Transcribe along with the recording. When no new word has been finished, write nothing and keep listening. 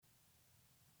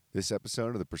This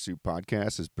episode of the Pursuit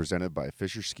Podcast is presented by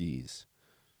Fisher Skis.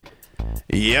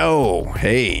 Yo,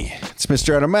 hey, it's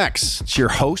Mr. Adam X. It's your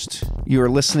host. You are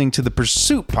listening to the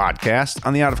Pursuit Podcast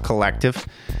on the Out of Collective.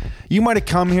 You might have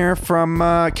come here from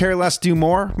Care Less, Do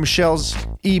More, Michelle's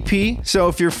EP. So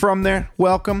if you're from there,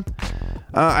 welcome.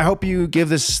 I hope you give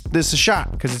this a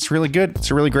shot because it's really good.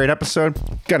 It's a really great episode.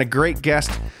 Got a great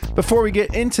guest. Before we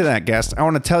get into that guest, I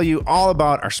want to tell you all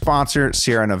about our sponsor,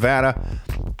 Sierra Nevada.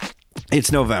 It's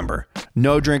November.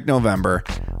 No Drink November.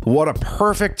 What a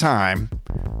perfect time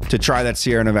to try that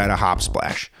Sierra Nevada Hop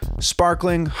Splash.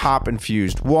 Sparkling,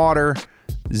 hop-infused water,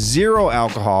 0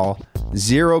 alcohol,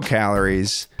 0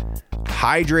 calories,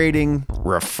 hydrating,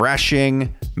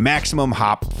 refreshing, maximum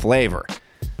hop flavor.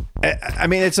 I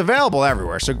mean, it's available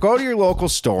everywhere. So go to your local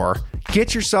store,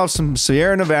 get yourself some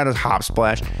Sierra Nevada Hop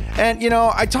Splash. And, you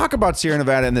know, I talk about Sierra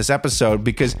Nevada in this episode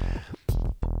because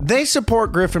they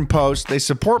support Griffin Post. They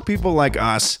support people like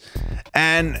us.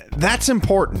 And that's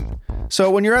important. So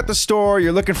when you're at the store,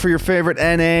 you're looking for your favorite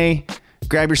NA,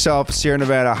 grab yourself a Sierra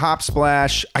Nevada Hop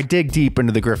Splash. I dig deep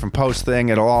into the Griffin Post thing.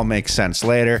 It'll all make sense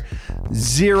later.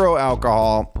 0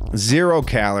 alcohol, 0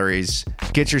 calories.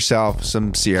 Get yourself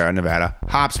some Sierra Nevada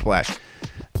Hop Splash.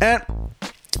 And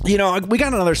you know, we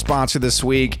got another sponsor this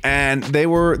week, and they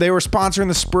were sponsoring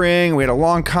the spring. We had a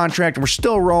long contract, and we're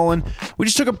still rolling. We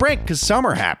just took a break because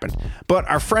summer happened. But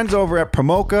our friends over at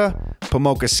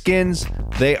Pomoka Skins,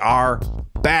 they are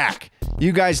back.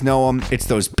 You guys know them. It's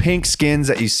those pink skins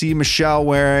that you see Michelle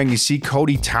wearing. You see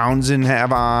Cody Townsend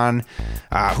have on.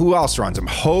 Who else runs them?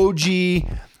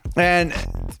 Hoji. And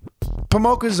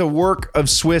Pomoka is a work of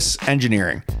Swiss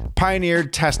engineering.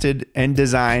 Pioneered, tested, and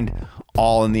designed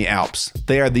all in the Alps.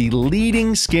 They are the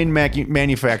leading skin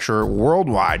manufacturer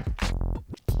worldwide.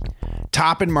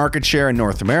 Top in market share in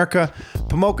North America,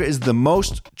 Pomoka is the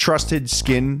most trusted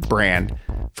skin brand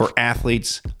for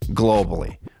athletes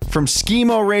globally. From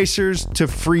skimo racers to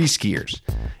free skiers.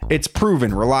 It's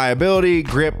proven reliability,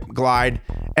 grip, glide,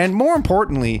 and more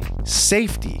importantly,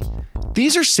 safety.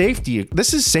 This is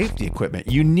safety equipment.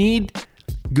 You need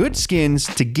good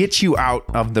skins to get you out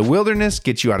of the wilderness,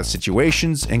 get you out of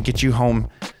situations, and get you home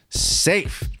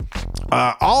safe.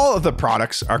 All of the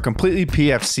products are completely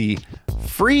PFC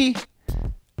free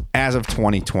as of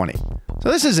 2020.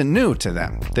 So this isn't new to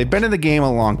them. They've been in the game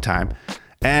a long time,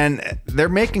 and they're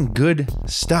making good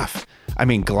stuff. I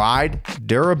mean, glide,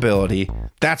 durability,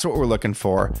 that's what we're looking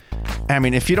for. I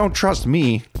mean, if you don't trust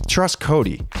me, trust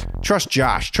Cody, trust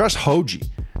Josh, trust Hoji,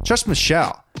 trust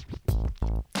Michelle.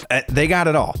 They got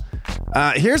it all.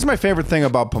 Here's my favorite thing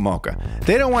about Pomoka.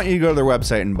 They don't want you to go to their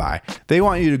website and buy. They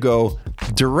want you to go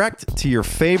direct to your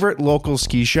favorite local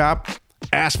ski shop,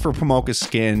 ask for Pomoka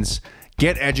skins,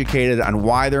 get educated on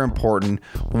why they're important,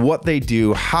 what they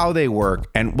do, how they work,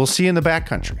 and we'll see you in the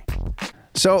backcountry.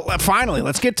 So finally,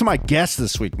 let's get to my guest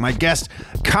this week. My guest,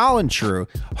 Colin,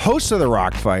 host of The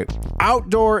Rock Fight,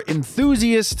 outdoor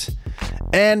enthusiast,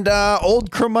 and old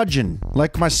curmudgeon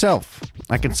like myself.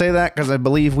 I can say that because I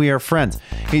believe we are friends.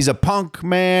 He's a punk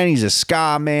man. He's a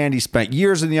ska man. He spent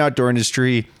years in the outdoor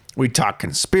industry. We talk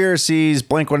conspiracies,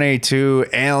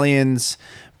 Blink-182, aliens,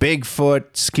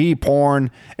 Bigfoot, ski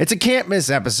porn. It's a can't miss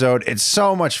episode. It's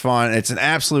so much fun. It's an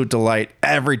absolute delight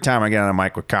every time I get on a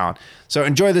mic with Colin. So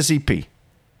enjoy this EP.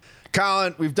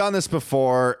 Colin, we've done this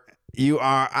before. You're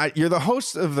the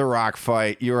host of The Rock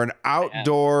Fight. You're an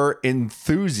outdoor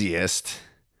enthusiast.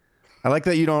 I like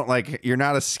that you're not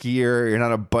a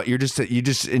skier, you're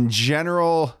just in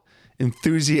general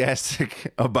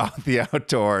enthusiastic about the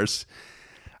outdoors.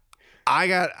 I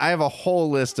have a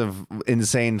whole list of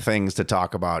insane things to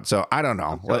talk about. So I don't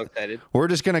know. So excited. We're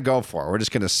just going to go for it. We're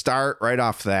just going to start right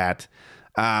off that.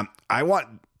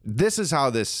 This is how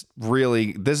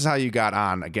you got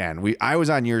on again. I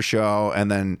was on your show and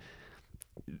then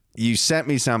you sent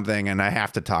me something and I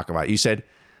have to talk about it. You said,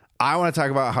 I want to talk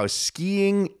about how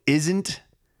skiing isn't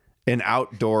an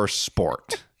outdoor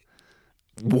sport.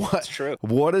 That's true.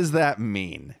 What does that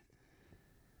mean?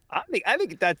 I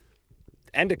think that's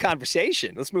end of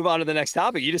conversation. Let's move on to the next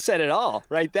topic. You just said it all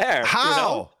right there. How? You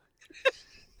know?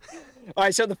 All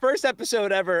right. So the first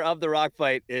episode ever of The Rock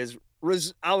Fight is,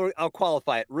 I'll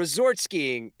qualify it. Resort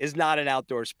skiing is not an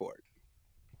outdoor sport.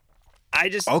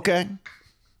 Okay.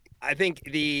 I think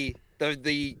the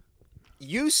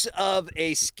use of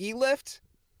a ski lift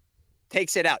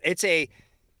takes it out. It's a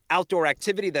outdoor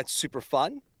activity that's super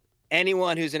fun.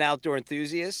 Anyone who's an outdoor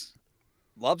enthusiast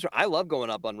I love going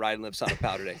up on ride and lifts on a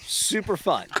powder day. Super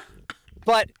fun.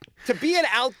 But to be an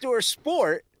outdoor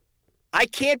sport, I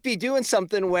can't be doing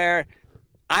something where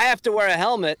I have to wear a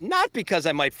helmet, not because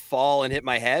I might fall and hit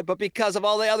my head, but because of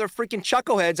all the other freaking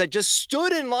chuckleheads I just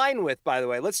stood in line with, by the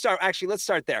way. Let's start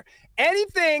there.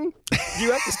 Anything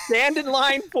you have to stand in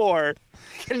line for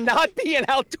cannot be an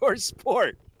outdoor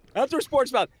sport. Outdoor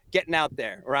sport's about getting out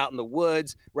there. We're out in the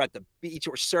woods. We're at the beach.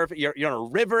 We're surfing. You're on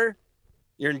a river.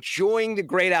 You're enjoying the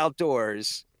great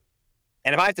outdoors.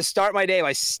 And if I have to start my day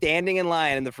by standing in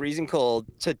line in the freezing cold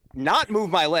to not move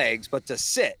my legs, but to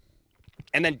sit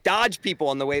and then dodge people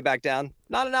on the way back down,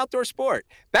 not an outdoor sport.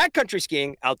 Backcountry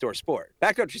skiing, outdoor sport.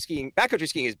 Backcountry skiing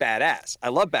is badass. I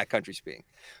love backcountry skiing.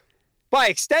 By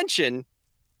extension,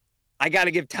 I got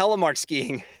to give telemark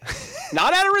skiing,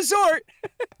 not at a resort.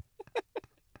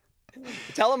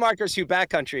 Telemarkers who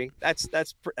backcountry, that's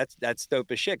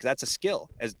dope as shit, 'cause that's a skill,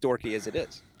 as dorky as it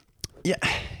is. Yeah,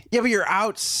 but you're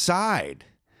outside.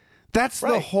 That's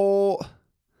right. The whole.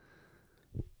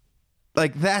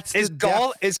 Like that's is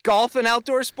golf an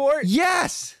outdoor sport?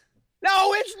 Yes.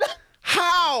 No, it's not.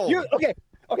 How?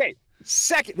 Okay.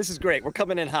 Second, this is great. We're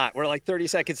coming in hot. We're like 30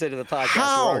 seconds into the podcast.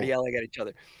 How? We're already yelling at each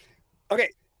other. Okay.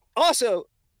 Also,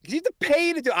 you have to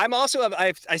pay to do.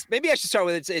 Maybe I should start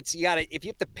with it's you gotta, if you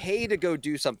have to pay to go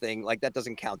do something, like that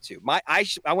doesn't count too. I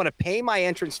want to pay my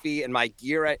entrance fee and my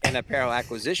gear and apparel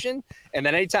acquisition, and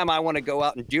then anytime I want to go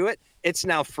out and do it, it's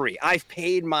now free. I've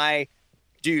paid my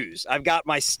dues. I've got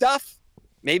my stuff.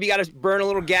 Maybe you got to burn a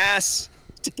little gas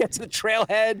to get to the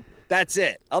trailhead. That's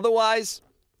it. Otherwise,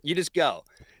 you just go.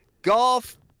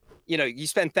 Golf, you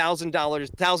spend thousands of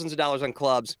dollars on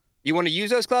clubs. You want to use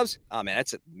those clubs? Oh man,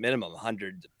 that's a minimum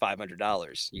 $100 to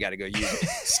 $500. You got to go use it.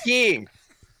 Skiing,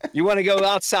 you want to go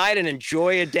outside and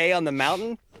enjoy a day on the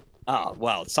mountain? Oh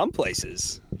well, some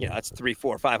places, that's $300,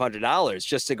 $400, $500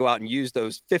 just to go out and use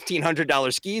those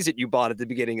 $1,500 skis that you bought at the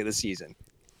beginning of the season.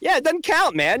 Yeah, it doesn't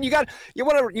count, man. It's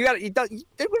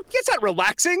not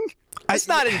relaxing. It's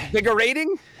not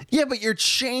invigorating. Yeah, but you're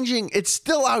changing. It's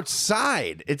still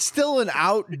outside. It's still an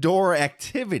outdoor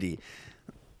activity.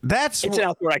 It's an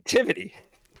outdoor activity.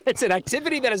 It's an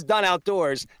activity that is done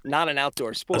outdoors, not an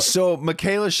outdoor sport. So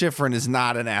Michaela Schifrin is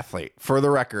not an athlete. For the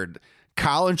record,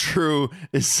 Colin True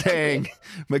is saying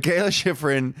Michaela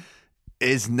Schifrin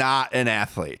is not an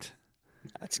athlete.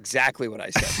 That's exactly what I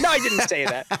said. No, I didn't say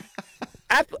that.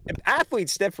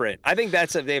 Athletes different. I think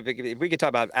if we could talk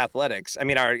about athletics. I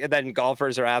mean, then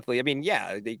golfers are athletes. I mean,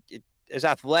 yeah, there's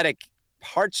athletic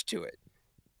parts to it.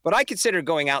 But I consider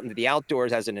going out into the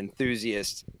outdoors as an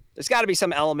enthusiast. There's got to be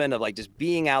some element of like just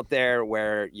being out there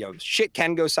where shit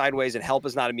can go sideways and help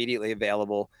is not immediately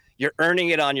available. You're earning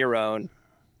it on your own.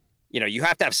 You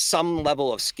have to have some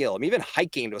level of skill. I mean, even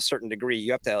hiking to a certain degree,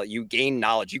 you gain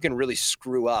knowledge. You can really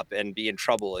screw up and be in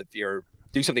trouble if you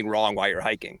do something wrong while you're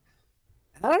hiking.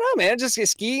 I don't know, man. Just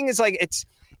skiing is like it's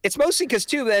mostly because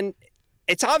too. Then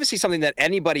it's obviously something that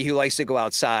anybody who likes to go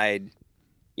outside,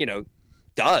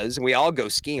 does. And we all go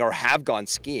skiing or have gone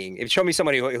skiing. If you show me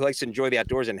somebody who likes to enjoy the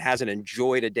outdoors and hasn't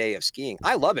enjoyed a day of skiing,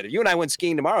 I love it. If you and I went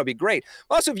skiing tomorrow, it'd be great.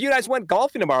 Also, if you guys went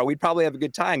golfing tomorrow, we'd probably have a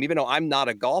good time, even though I'm not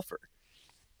a golfer.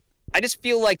 I just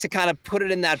feel like to kind of put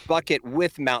it in that bucket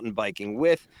with mountain biking,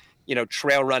 with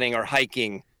trail running or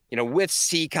hiking, with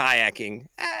sea kayaking.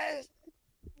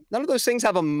 None of those things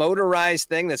have a motorized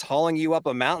thing that's hauling you up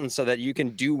a mountain so that you can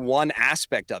do one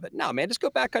aspect of it. No, man, just go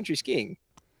backcountry skiing.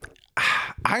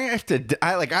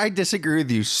 I disagree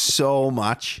with you so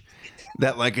much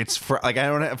that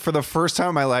for the first time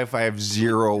in my life, I have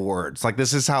zero words. Like,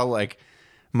 this is how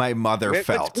my mother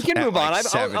felt. We can move on.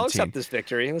 I'll accept this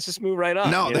victory. Let's just move right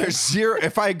on. No, there's zero.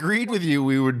 If I agreed with you,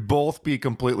 we would both be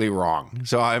completely wrong.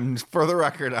 So for the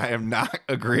record, I am not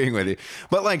agreeing with you.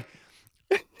 But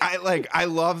I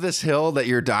love this hill that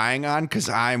you're dying on because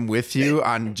I'm with you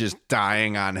on just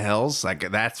dying on hills. Like,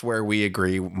 that's where we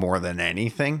agree more than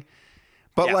anything.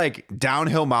 But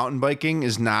downhill mountain biking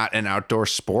is not an outdoor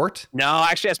sport. No,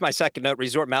 actually, that's my second note.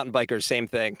 Resort mountain bikers, same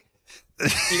thing.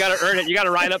 You got to earn it. You got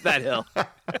to ride up that hill.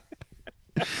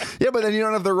 Yeah, but then you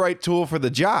don't have the right tool for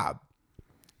the job.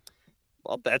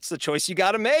 Well, that's the choice you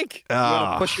got to make. You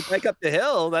want to push your bike up the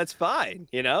hill, that's fine,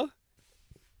 Yeah,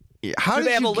 do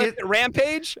they have a lift at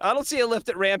Rampage? I don't see a lift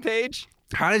at Rampage.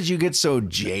 How did you get so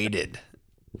jaded?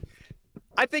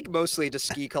 I think mostly just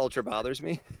ski culture bothers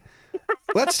me.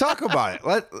 Let's talk about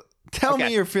it. Tell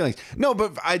me your feelings. No,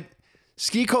 but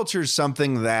ski culture is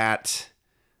something that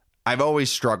I've always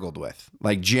struggled with,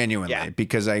 genuinely,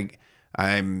 because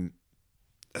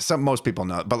most people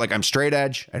know, but I'm straight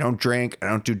edge. I don't drink. I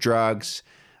don't do drugs.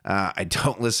 I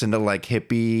don't listen to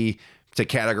hippie to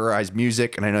categorize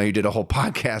music. And I know you did a whole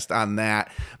podcast on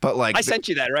that, but I sent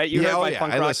you that, right? You heard my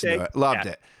punk rock I listened to it. Loved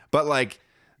it. But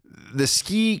the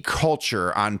ski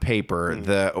culture on paper,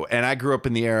 and I grew up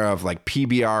in the era of like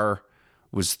PBR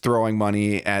was throwing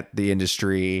money at the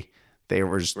industry. There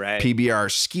was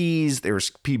PBR skis, there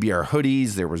was PBR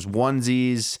hoodies, there was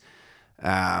onesies.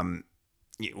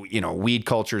 You know, weed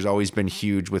culture has always been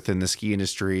huge within the ski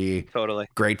industry. Totally.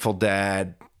 Grateful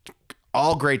Dead,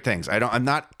 all great things. I'm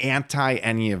not anti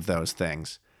any of those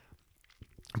things.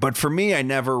 But for me, I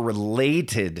never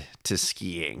related to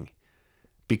skiing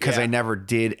because I never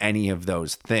did any of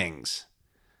those things.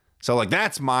 So like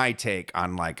that's my take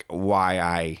on like why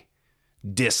I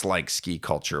dislike ski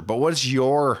culture. But what's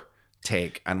your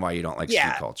take on why you don't like ski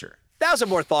culture? That was a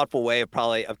more thoughtful way of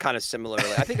kind of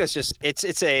similarly. I think it's just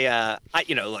it's a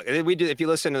you know, look, we do, if you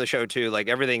listen to the show too, like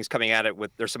everything's coming at it with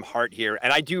there's some heart here,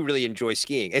 and I do really enjoy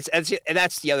skiing. And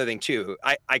that's the other thing too.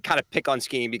 I kind of pick on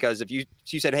skiing because if you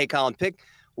said, hey Colin, pick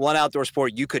one outdoor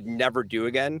sport you could never do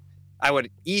again, I would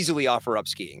easily offer up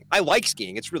skiing. I like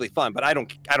skiing; it's really fun, but I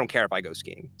don't care if I go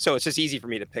skiing. So it's just easy for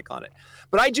me to pick on it.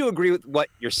 But I do agree with what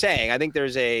you're saying. I think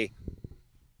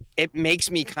it makes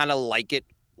me kind of like it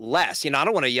less. You know, I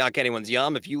don't want to yuck anyone's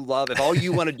yum. If all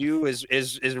you want to do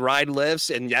is ride lifts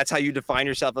and that's how you define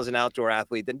yourself as an outdoor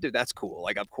athlete, then dude, that's cool.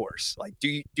 Like, of course, like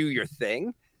do your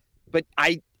thing. But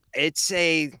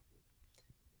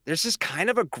there's this kind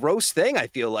of a gross thing I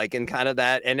feel like in kind of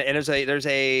that. And there's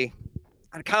a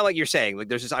kind of like you're saying, like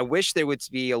there's this, I wish there would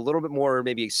be a little bit more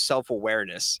maybe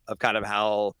self-awareness of kind of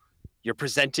how you're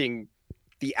presenting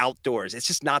the outdoors. It's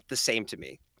just not the same to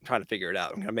me. I'm trying to figure it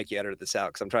out. I'm gonna make you edit this out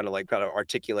because I'm trying to like kind of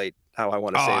articulate how I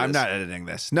want to say this. I'm not editing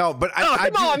this. No, but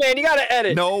come on, man, you gotta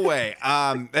edit. No way.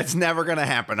 That's never gonna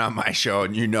happen on my show,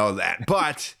 and you know that.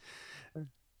 But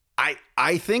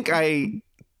I think I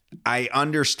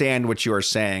understand what you are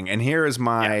saying, and here is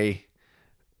my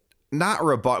not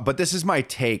rebut, but this is my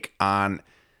take on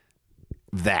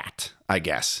that. I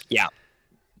guess. Yeah.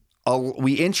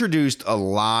 We introduced a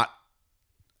lot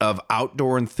of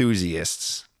outdoor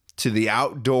enthusiasts to the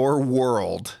outdoor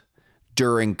world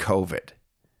during COVID.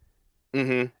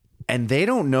 Mm-hmm. And they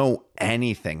don't know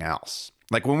anything else.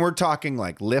 Like when we're talking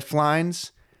like lift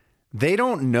lines, they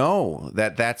don't know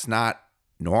that that's not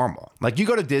normal. Like you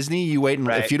go to Disney, you wait, and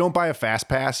if you don't buy a fast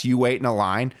pass, you wait in a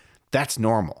line. That's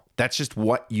normal. That's just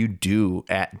what you do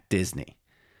at Disney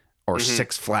or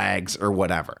Six Flags or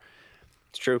whatever.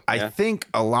 It's true. I think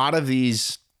a lot of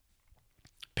these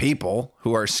people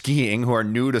who are skiing, who are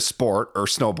new to sport or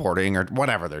snowboarding or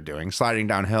whatever they're doing, sliding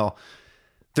downhill,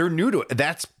 they're new to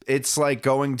it. It's like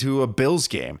going to a Bills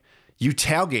game. You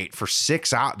tailgate for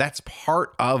 6 hours. That's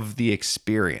part of the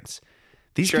experience.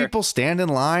 These people stand in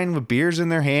line with beers in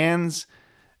their hands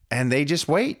and they just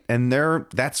wait. And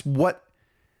that's what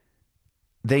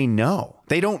they know.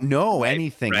 They don't know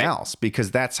anything else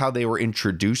because that's how they were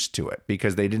introduced to it,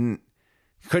 because they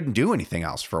couldn't do anything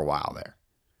else for a while there.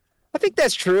 I think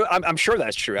that's true. I'm sure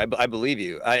that's true. I believe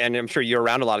you. And I'm sure you're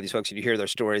around a lot of these folks and you hear their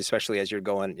stories, especially as you're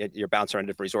bouncing around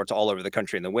different resorts all over the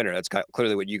country in the winter. That's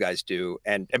clearly what you guys do.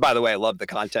 And by the way, I love the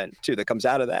content too that comes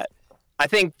out of that. I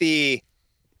think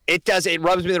it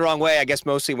rubs me the wrong way, I guess,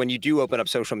 mostly when you do open up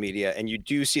social media and you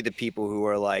do see the people who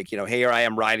are like, you know, hey, here I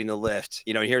am riding the lift,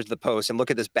 you know, here's the post and look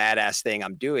at this badass thing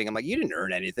I'm doing. I'm like, you didn't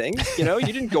earn anything, you know,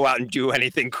 you didn't go out and do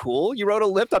anything cool. You rode a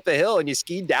lift up the hill and you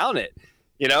skied down it,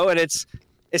 you know, and it's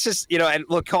just, you know, and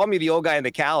look, call me the old guy on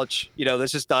the couch, you know,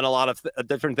 that's just done a lot of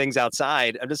different things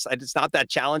outside. It's not that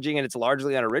challenging and it's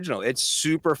largely unoriginal. It's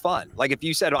super fun. Like if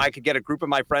you said, I could get a group of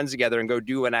my friends together and go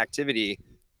do an activity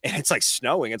and it's like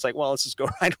snowing, it's like, well, let's just go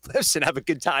ride lifts and have a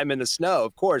good time in the snow,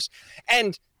 of course.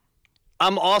 And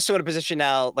I'm also in a position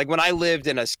now, like when I lived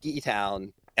in a ski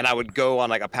town and I would go on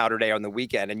like a powder day on the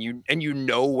weekend and you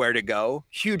know where to go,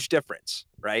 huge difference,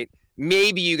 right?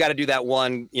 Maybe you got to do that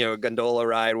one, you know, gondola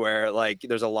ride where like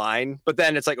there's a line, but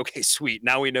then it's like, okay, sweet.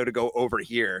 Now we know to go over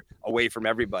here away from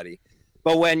everybody.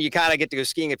 But when you kind of get to go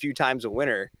skiing a few times a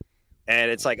winter and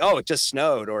it's like, oh, it just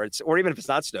snowed or even if it's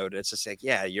not snowed, it's just like,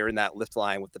 yeah, you're in that lift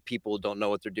line with the people who don't know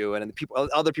what they're doing. And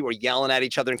other people are yelling at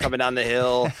each other and coming down the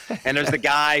hill. And there's the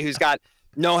guy who's got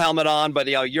no helmet on, but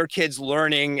you know, your kid's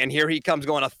learning and here he comes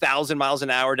going 1,000 miles an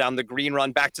hour down the green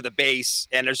run back to the base.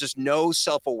 And there's just no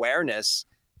self-awareness.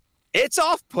 It's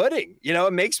off-putting, you know,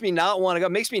 it makes me not want to go,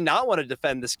 makes me not want to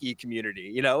defend the ski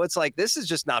community. You know, it's like, this is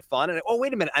just not fun. And oh,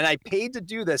 wait a minute. And I paid to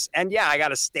do this. And yeah, I got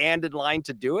to stand in line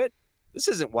to do it. This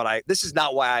is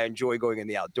not why I enjoy going in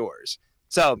the outdoors.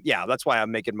 So yeah, that's why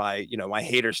I'm making my, you know, my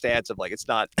hater stance of like, it's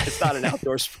not an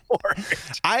outdoor sport.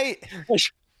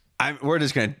 This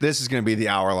is going to be the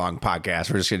hour-long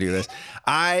podcast. We're just going to do this.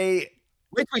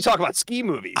 Wait till we talk about ski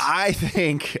movies. I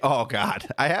think, oh God,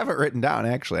 I have it written down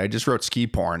actually. I just wrote ski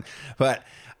porn, but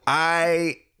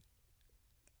I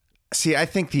See, I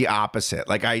think the opposite.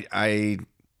 Like I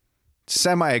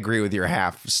semi agree with your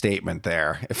half statement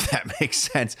there, if that makes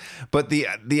sense. But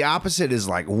the opposite is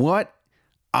like, what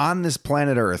on this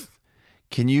planet Earth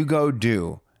can you go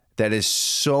do that is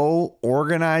so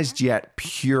organized yet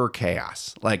pure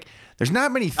chaos? Like, there's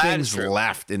not many things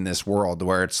left in this world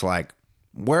where it's like,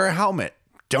 wear a helmet,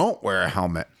 don't wear a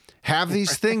helmet, have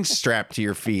these things strapped to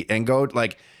your feet, and go,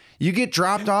 like, you get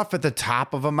dropped off at the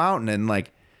top of a mountain and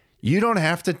like, you don't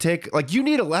have to take, like, you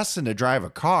need a lesson to drive a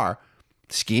car.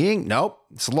 Skiing, nope,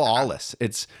 it's lawless.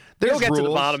 There's You'll get rules. to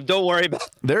the bottom. Don't worry about it.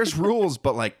 There's rules,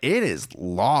 but like, it is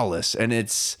lawless, and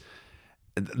it's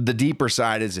the deeper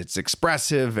side is it's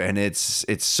expressive, and it's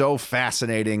so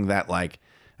fascinating that, like,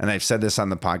 and I've said this on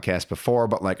the podcast before,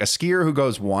 but like a skier who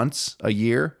goes once a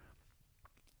year,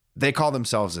 they call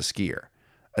themselves a skier.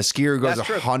 A skier who goes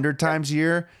 100 times a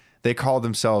year, they call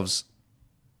themselves,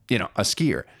 a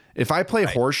skier. If I play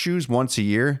horseshoes once a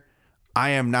year, I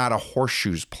am not a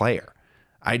horseshoes player.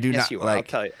 I do not you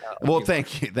like. I'll tell you. Well,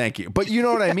 thank you. But you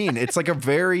know what I mean. It's like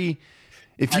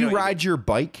if you ride your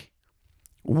bike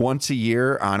once a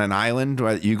year on an island,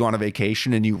 you go on a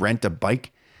vacation and you rent a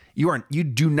bike, you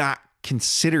do not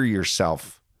consider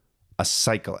yourself a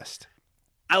cyclist.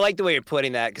 I like the way you're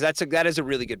putting that, because that is a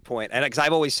really good point. And because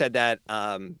I've always said that,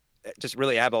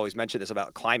 I've always mentioned this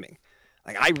about climbing.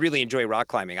 Like, I really enjoy rock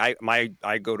climbing.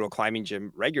 I go to a climbing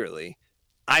gym regularly.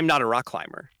 I'm not a rock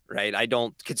climber, right? I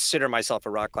don't consider myself a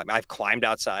rock climber. I've climbed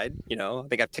outside, I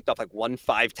think I've ticked off like 1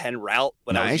 5-10 route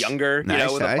when I was younger,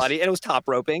 with a buddy, and it was top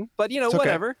roping, but it's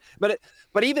whatever. Okay.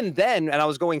 But even then, and I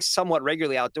was going somewhat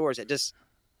regularly outdoors,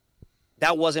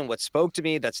 that wasn't what spoke to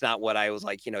me. That's not what I was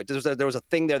like, there was a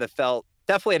thing there that felt,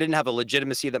 definitely I didn't have a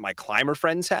legitimacy that my climber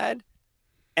friends had.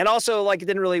 And also, like, I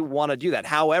didn't really want to do that.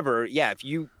 However, yeah,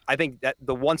 I think that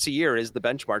the once a year is the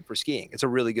benchmark for skiing. It's a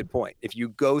really good point. If you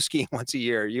go skiing once a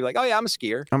year, you're like, oh yeah, I'm a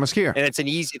skier. And it's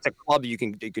a club you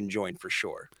can join for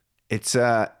sure. It's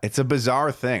a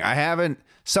bizarre thing.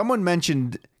 Someone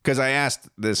mentioned, because I asked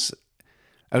this,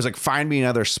 I was like, find me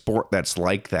another sport that's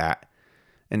like that.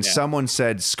 And someone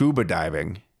said scuba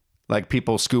diving. Like,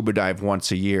 people scuba dive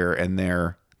once a year, and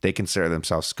they consider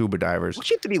themselves scuba divers. Don't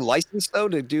you have to be licensed, though,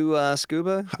 to do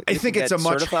scuba? I think it's a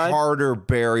much harder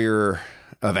barrier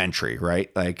of entry, right?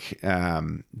 Like,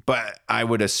 but I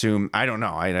would assume, I don't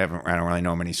know. I don't really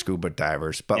know many scuba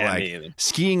divers, but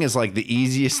skiing is like the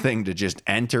easiest thing to just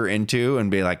enter into and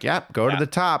be like, yep, go to the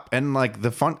top. And like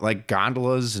the fun, like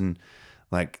gondolas, and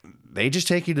like, they just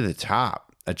take you to the top.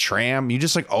 A tram, you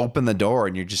just like open the door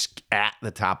and you're just at the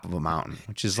top of a mountain,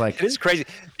 which is like, it is crazy.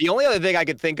 The only other thing I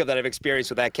could think of that I've experienced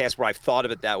with that cast where I've thought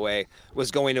of it that way was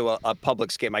going to a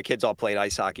public skate. My kids all played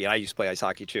ice hockey, and I used to play ice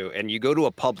hockey too. And you go to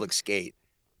a public skate,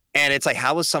 and it's like,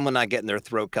 how is someone not getting their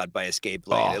throat cut by a skate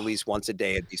blade at least once a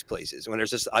day at these places? When there's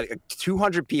just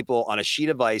 200 people on a sheet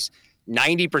of ice,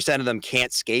 90% of them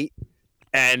can't skate,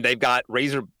 and they've got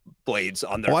razor blades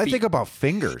on their feet. I think about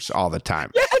fingers all the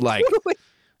time. Yeah, like, totally.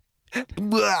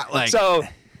 Like, so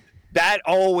that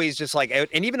always just like,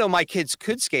 and even though my kids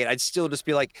could skate, I'd still just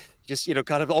be like,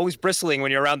 kind of always bristling when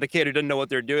you're around the kid who doesn't know what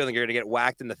they're doing. Like, you're gonna get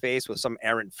whacked in the face with some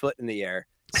errant foot in the air.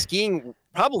 Skiing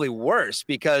probably worse,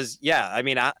 because I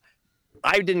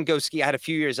didn't go ski. I had a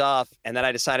few years off, and then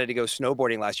I decided to go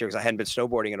snowboarding last year because I hadn't been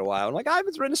snowboarding in a while. I'm like, I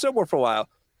haven't ridden a snowboard for a while,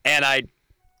 and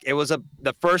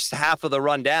the first half of the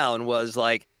run down was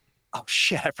like, oh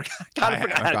shit, I forgot.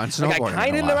 I kind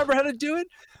of remember how to do it.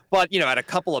 But, had a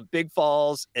couple of big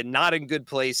falls and not in good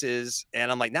places.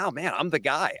 And I'm like, no, man, I'm the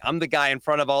guy. I'm the guy in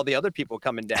front of all the other people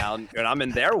coming down, and I'm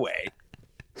in their way.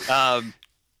 So,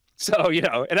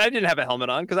 and I didn't have a helmet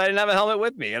on because I didn't have a helmet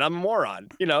with me, and I'm a moron.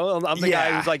 I'm the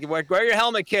guy who's like, wear your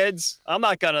helmet, kids. I'm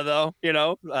not gonna, though,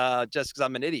 just because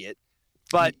I'm an idiot.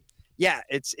 But yeah,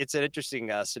 it's an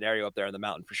interesting scenario up there in the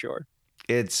mountain for sure.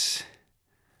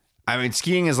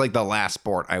 Skiing is like the last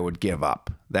sport I would give up.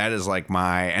 That is like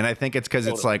and I think it's because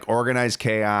it's like organized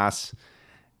chaos.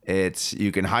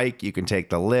 You can hike, you can take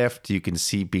the lift, you can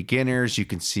see beginners, you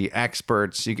can see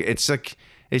experts. It's like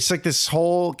this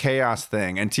whole chaos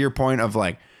thing. And to your point of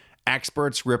like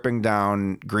experts ripping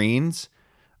down greens,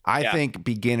 I think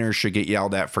beginners should get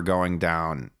yelled at for going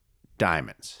down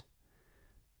diamonds.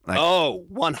 Like,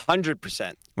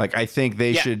 100%. Like, I think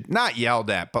they should not yelled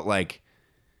at, but like,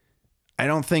 I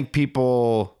don't think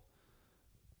people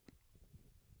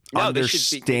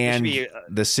understand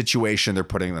the situation they're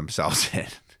putting themselves in.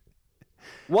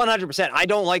 100%. I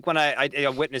don't like when I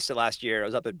witnessed it last year. I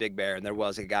was up at Big Bear, and there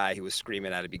was a guy who was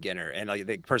screaming at a beginner, and like,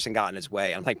 the person got in his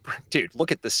way. I'm like, dude,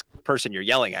 look at this person you're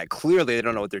yelling at. Clearly, they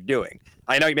don't know what they're doing.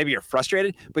 I know maybe you're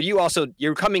frustrated, but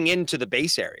you're coming into the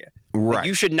base area. Right. Like,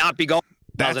 you should not be going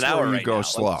miles an hour where you right go now.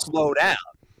 slow. Like, slow down.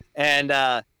 And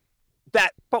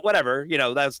but whatever,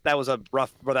 that was a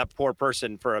rough for that poor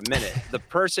person for a minute. The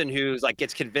person who's like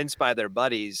gets convinced by their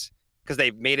buddies because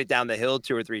they've made it down the hill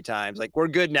 2 or 3 times, like, we're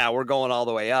good now, we're going all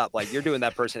the way up. Like, you're doing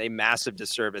that person a massive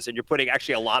disservice, and you're putting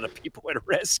actually a lot of people at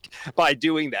risk by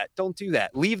doing that. Don't do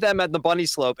that. Leave them at the bunny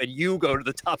slope, and you go to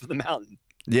the top of the mountain.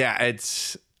 Yeah,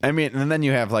 and then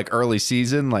you have like early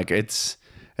season,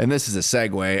 and this is a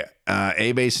segue.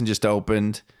 A Basin just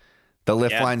opened. The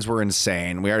lift lines were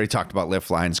insane. We already talked about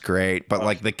lift lines, great, but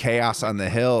like the chaos on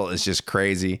the hill is just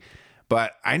crazy.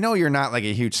 But I know you're not like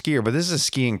a huge skier, but this is a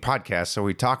skiing podcast, so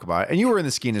we talk about it. And you were in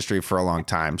the ski industry for a long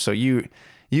time, so you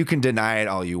can deny it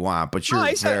all you want, but you're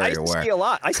very aware. I ski a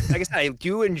lot. Like I said, I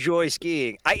do enjoy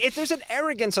skiing. There's an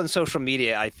arrogance on social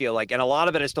media, I feel like, and a lot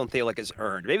of it I just don't feel like is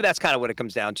earned. Maybe that's kind of what it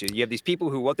comes down to. You have these people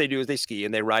who what they do is they ski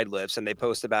and they ride lifts and they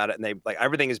post about it and they like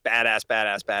everything is badass,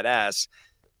 badass, badass.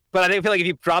 But I feel like if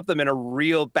you drop them in a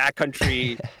real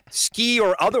backcountry ski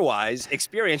or otherwise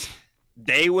experience,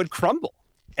 they would crumble.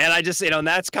 And I just, and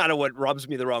that's kind of what rubs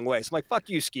me the wrong way. So I'm like, fuck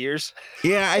you, skiers.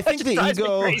 Yeah, I think the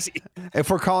ego, if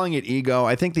we're calling it ego,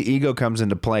 I think the ego comes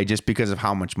into play just because of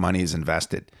how much money is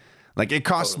invested. Like, it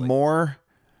costs more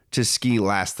to ski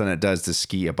less than it does to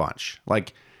ski a bunch.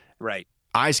 Like, right.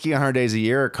 I ski 100 days a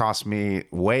year. It costs me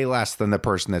way less than the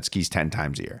person that skis 10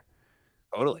 times a year.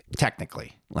 Totally.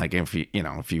 Technically. Like, if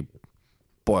you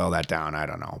boil that down, I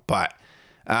don't know. But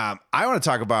I want to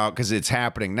talk about, because it's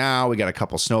happening now. We got a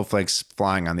couple snowflakes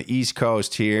flying on the East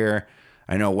Coast here.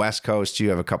 I know West Coast, you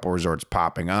have a couple resorts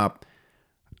popping up.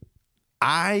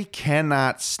 I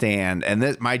cannot stand,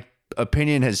 and my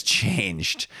opinion has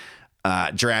changed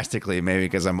drastically, maybe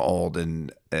because I'm old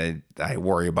and I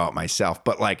worry about myself.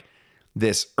 But like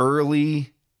this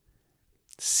early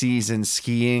season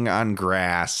skiing on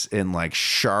grass in like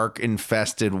shark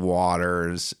infested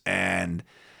waters and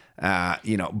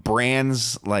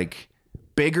brands, like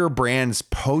bigger brands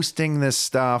posting this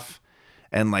stuff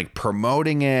and like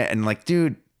promoting it. And like,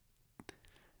 dude,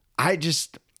 I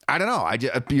don't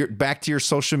know. Back to your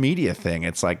social media thing.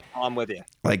 It's like, I'm with you.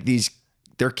 Like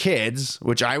they're kids,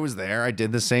 which I was there. I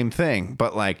did the same thing,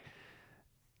 but like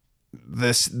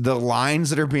the lines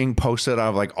that are being posted out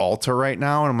of like Alta right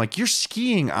now. And I'm like, you're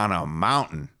skiing on a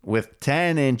mountain with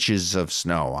 10 inches of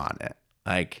snow on it.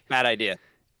 Like, bad idea.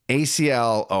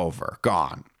 ACL over,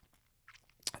 gone.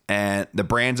 And the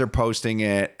brands are posting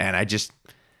it, and I just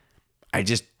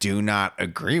do not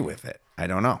agree with it. I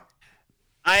don't know.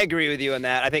 I agree with you on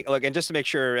that. I think, look, and just to make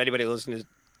sure anybody listening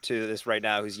to this right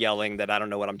now who's yelling that I don't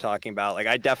know what I'm talking about, like,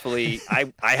 I definitely,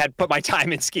 I had put my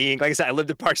time in skiing. Like I said, I lived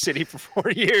in Park City for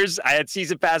 4 years. I had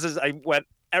season passes. I went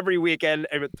every weekend,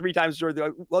 3 times during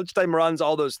the lunchtime runs,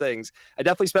 all those things. I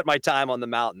definitely spent my time on the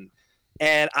mountain,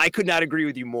 and I could not agree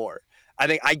with you more. I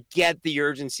think I get the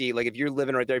urgency. Like, if you're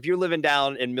living right there, if you're living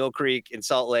down in Mill Creek in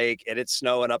Salt Lake and it's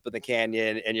snowing up in the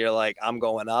canyon and you're like, I'm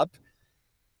going up,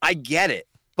 I get it.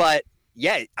 But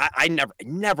yeah, I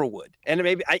never would. And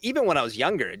maybe even when I was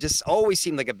younger, it just always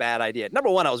seemed like a bad idea.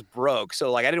 Number one, I was broke.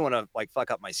 So like, I didn't want to like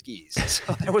fuck up my skis.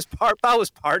 So that was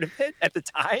part of it at the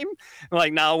time. I'm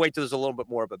like, now I'll wait till there's a little bit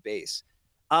more of a base.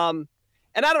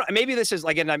 And I don't, maybe this is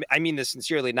like, and I mean this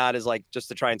sincerely, not as like just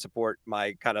to try and support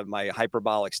my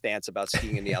hyperbolic stance about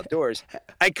skiing in the outdoors.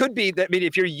 I could be that, I mean,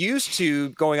 if you're used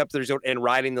to going up to the resort and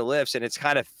riding the lifts, and it's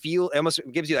kind of it almost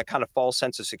gives you that kind of false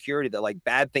sense of security that like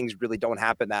bad things really don't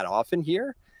happen that often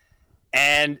here.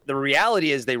 And the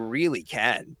reality is they really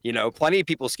can. Plenty of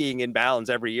people skiing inbounds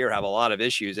every year have a lot of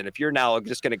issues. And if you're now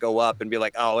just going to go up and be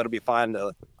like, oh, it'll be fine,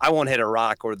 I won't hit a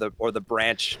rock or the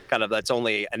branch kind of that's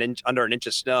only under an inch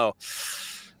of snow.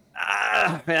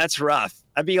 Man, that's rough.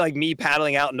 That'd be like me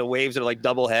paddling out into waves that are like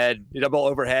double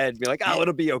overhead. Be like, oh,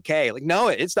 it'll be okay. Like, no,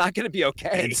 it's not going to be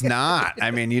okay. It's not.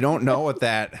 I mean, you don't know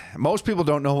most people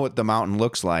don't know what the mountain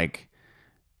looks like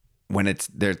when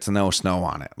there's no snow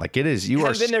on it. Like, it is, you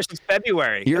are been there since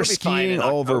February. You're skiing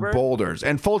over boulders.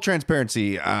 And full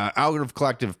transparency, Out of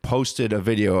Collective posted a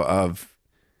video of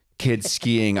kids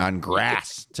skiing on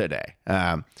grass today.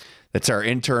 That's our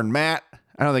intern, Matt.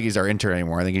 I don't think he's our intern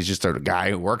anymore. I think he's just a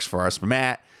guy who works for us.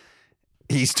 Matt,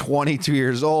 he's 22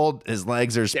 years old. His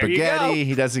legs are spaghetti.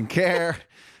 He doesn't care.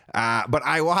 But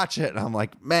I watch it and I'm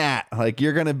like, Matt, like,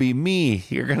 you're going to be me.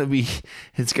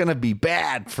 It's going to be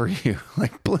bad for you.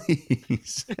 Like,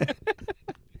 please.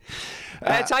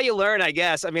 That's how you learn, I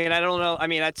guess. I mean, I don't know. I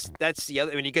mean, that's the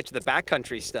other, when you get to the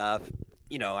backcountry stuff,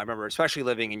 I remember especially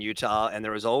living in Utah, and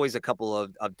there was always a couple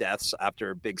of deaths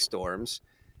after big storms.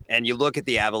 And you look at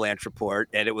the avalanche report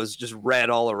and it was just red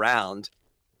all around.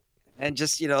 and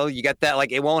just, you get that,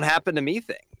 like, it won't happen to me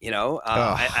thing, and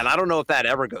I don't know if that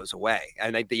ever goes away.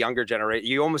 I think the younger generation,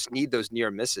 you almost need those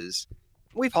near misses.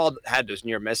 We've all had those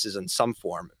near misses in some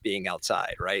form being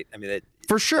outside, right? I mean,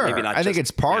 For sure. maybe not I think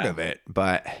just- it's part yeah. of it,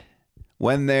 but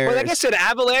when there's... Well, I guess an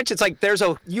avalanche, it's like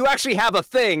you actually have a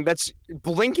thing that's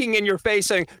blinking in your face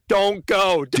saying, don't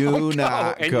go, don't go,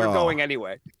 not and go. you're going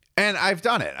anyway. And I've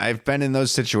done it. I've been in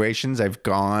those situations. I've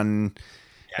gone,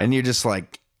 and you're just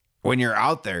like, when you're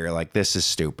out there, you're like, this is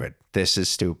stupid. This is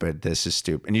stupid. This is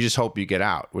stupid. And you just hope you get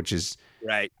out, which is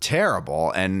right.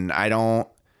 terrible. And I don't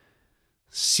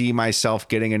see myself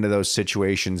getting into those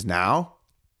situations now.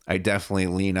 I definitely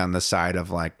lean on the side of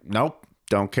like, nope,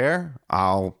 don't care.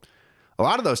 A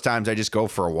lot of those times I just go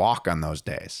for a walk on those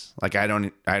days. Like I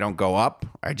don't go up.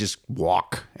 I just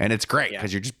walk, and it's great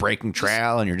because you're just breaking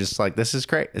trail, and you're just like, this is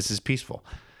great. This is peaceful.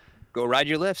 Go ride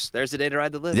your lifts. There's the day to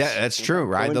ride the lifts. Yeah, that's true.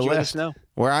 Ride the lift.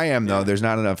 Where I am though, there's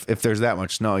not enough. If there's that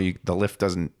much snow, the lift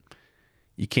doesn't.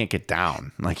 You can't get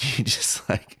down. Like you just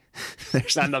like.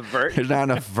 There's not enough vert. There's not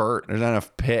enough vert. There's not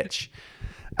enough pitch.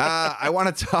 I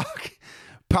want to talk.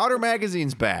 Powder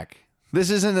Magazine's back. This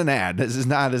isn't an ad. This has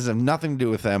nothing to do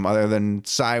with them other than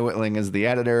Cy Whitling is the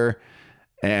editor,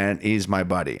 and he's my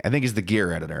buddy. I think he's the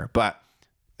gear editor, but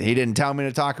he didn't tell me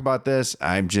to talk about this.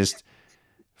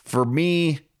 For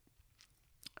me,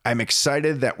 I'm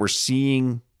excited that we're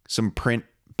seeing some print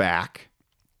back.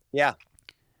 Yeah.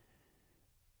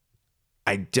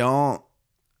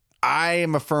 I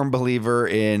am a firm believer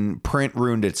in print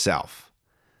ruined itself.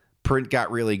 Print got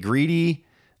really greedy.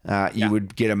 You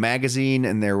would get a magazine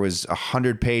and there was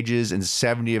 100 pages and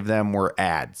 70 of them were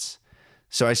ads.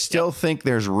 So I still think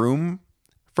there's room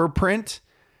for print,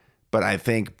 but I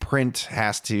think print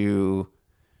has to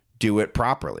do it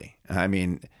properly. I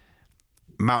mean,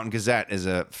 Mountain Gazette is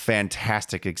a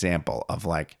fantastic example of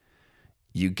like,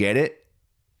 you get it,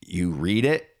 you read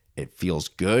it, it feels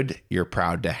good, you're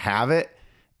proud to have it,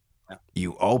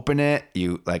 you open it,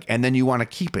 and then you want to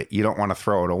keep it. You don't want to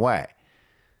throw it away.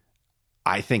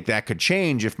 I think that could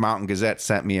change if Mountain Gazette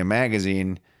sent me a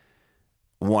magazine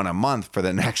one a month for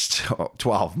the next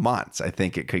 12 months. I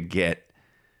think it could get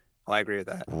I agree with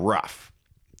that. Rough.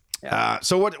 Yeah.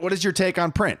 So what is your take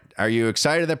on print? Are you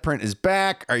excited that print is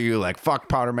back? Are you like, fuck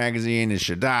Powder Magazine, it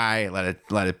should die,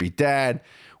 let it be dead?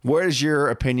 What is your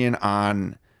opinion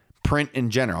on print in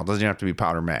general? It doesn't have to be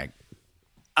Powder Mag.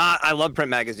 I love print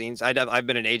magazines. I've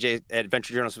been an AJ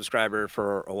Adventure Journal subscriber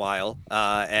for a while,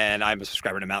 and I'm a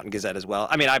subscriber to Mountain Gazette as well.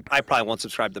 I mean, I probably won't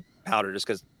subscribe to Powder just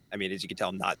because, I mean, as you can tell,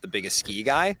 I'm not the biggest ski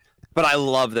guy, but I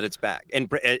love that it's back. In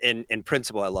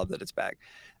principle, I love that it's back.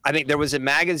 I think there was a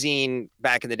magazine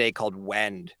back in the day called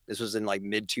Wend. This was in like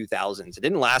mid 2000s. It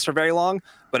didn't last for very long,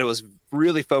 but it was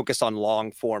really focused on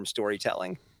long form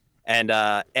storytelling, and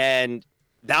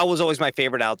that was always my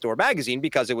favorite outdoor magazine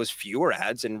because it was fewer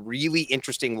ads and really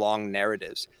interesting long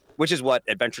narratives, which is what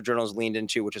Adventure Journal has leaned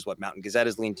into, which is what Mountain Gazette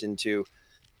has leaned into.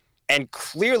 And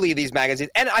clearly these magazines,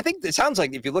 and I think it sounds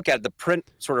like if you look at it, the print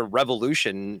sort of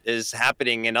revolution is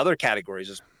happening in other categories.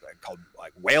 It's called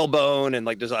like whalebone, and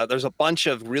like there's a bunch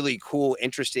of really cool,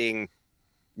 interesting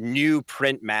new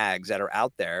print mags that are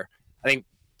out there. I think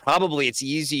probably it's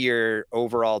easier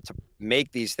overall to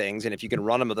make these things, and if you can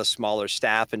run them with a smaller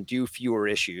staff and do fewer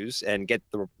issues and get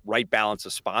the right balance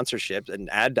of sponsorships and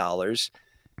ad dollars,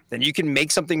 then you can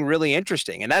make something really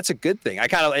interesting, and that's a good thing.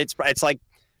 It's like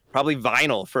probably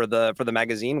vinyl for the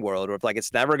magazine world, where like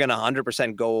it's never going to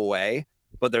 100% go away,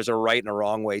 but there's a right and a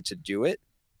wrong way to do it.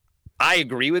 I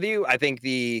agree with you. I think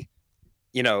the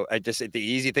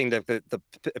easy thing to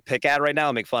pick at right now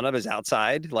and make fun of is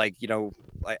outside. Like,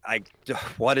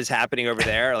 what is happening over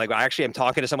there? Like, I actually am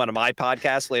talking to someone on my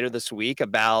podcast later this week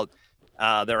about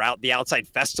the Outside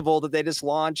Festival that they just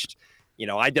launched.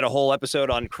 I did a whole episode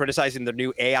on criticizing the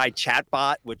new AI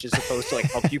chatbot, which is supposed to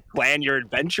like help you plan your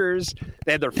adventures.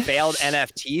 They had their failed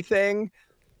NFT thing.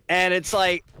 And it's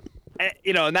like,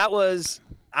 and that was,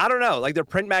 I don't know, like their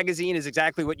print magazine is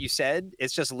exactly what you said.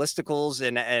 It's just listicles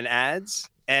and ads.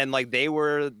 And like they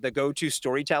were the go-to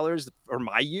storytellers for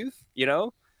my youth,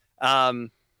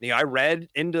 I read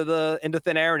Into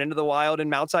Thin Air and Into the Wild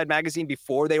and Outside magazine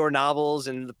before they were novels,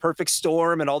 and The Perfect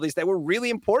Storm and all these. They were really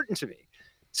important to me.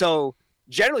 So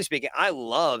generally speaking, I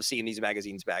love seeing these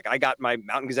magazines back. I got my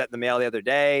Mountain Gazette in the mail the other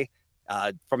day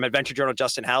from Adventure Journal.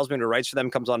 Justin Hausman, who writes for them,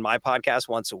 comes on my podcast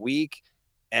once a week.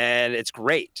 And it's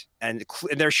great, and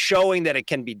they're showing that it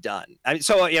can be done. I mean,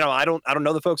 so I don't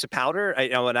know the folks at Powder,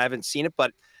 and I haven't seen it,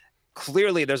 but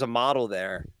clearly there's a model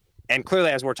there, and clearly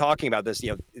as we're talking about this,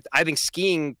 I think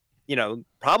skiing,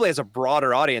 probably has a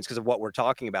broader audience because of what we're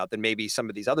talking about than maybe some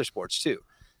of these other sports too.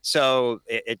 So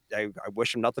I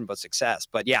wish him nothing but success.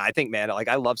 But yeah, I think, man, like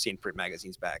I love seeing print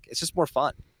magazines back. It's just more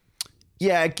fun.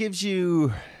 Yeah, it gives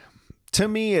you, to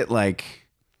me, it like,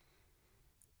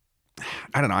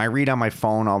 I don't know. I read on my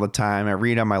phone all the time. I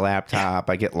read on my laptop.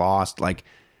 I get lost. Like,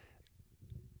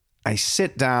 I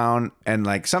sit down and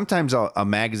like sometimes a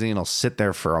magazine will sit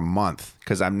there for a month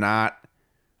because I'm not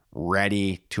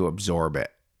ready to absorb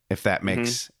it, if that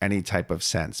makes any type of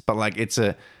sense. But like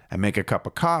I make a cup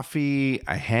of coffee,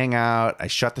 I hang out, I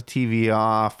shut the TV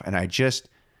off, and I just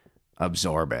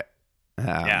absorb it.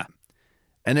 Yeah.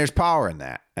 And there's power in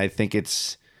that. I think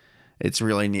it's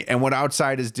really neat. And what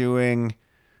Outside is doing,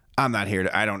 I'm not here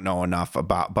to, I don't know enough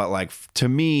about, but like to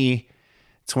me,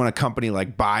 it's when a company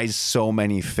like buys so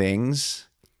many things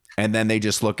and then they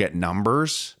just look at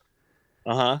numbers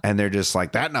and they're just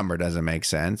like, that number doesn't make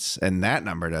sense. And that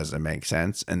number doesn't make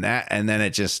sense. And then it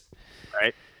just,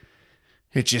 right.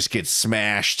 It just gets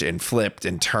smashed and flipped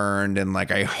and turned. And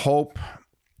like, I hope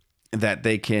that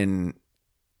they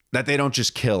don't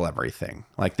just kill everything.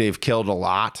 Like they've killed a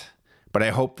lot, but I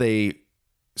hope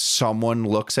someone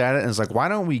looks at it and is like, why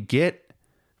don't we get,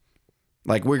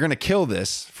 like, we're going to kill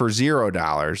this for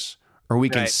 $0 or we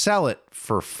can sell it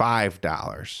for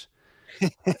 $5.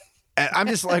 And I'm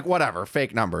just like, whatever,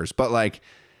 fake numbers, but like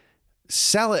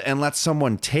sell it and let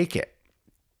someone take it.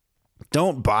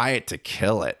 Don't buy it to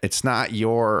kill it. It's not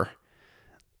the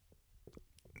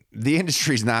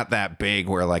industry's not that big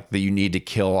where like you need to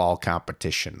kill all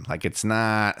competition. Like it's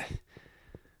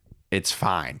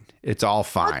fine. It's all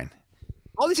fine.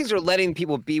 All these things are letting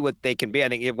people be what they can be. I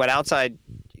think what Outside,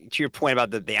 to your point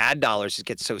about the ad dollars, just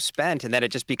gets so spent and then it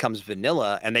just becomes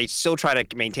vanilla and they still try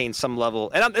to maintain some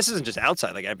level. And this isn't just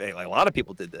Outside. Like a lot of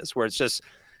people did this where it's just,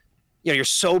 you're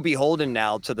so beholden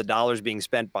now to the dollars being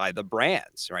spent by the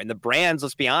brands, right? And the brands,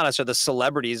 let's be honest, are the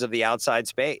celebrities of the outside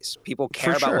space. People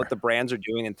care about what the brands are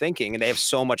doing and thinking, and they have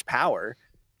so much power.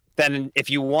 Then if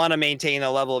you want to maintain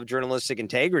a level of journalistic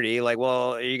integrity, like,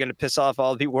 well, are you going to piss off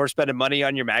all the people who are spending money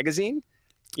on your magazine?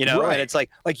 Right. And it's like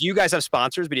you guys have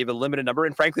sponsors, but you have a limited number.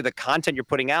 And frankly, the content you're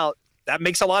putting out, that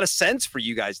makes a lot of sense for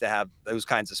you guys to have those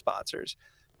kinds of sponsors.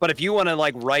 But if you want to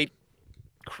like write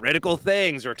critical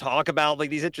things or talk about like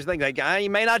these interesting things, like you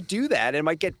may not do that. It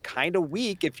might get kind of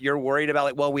weak if you're worried about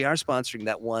like, well, we are sponsoring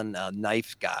that one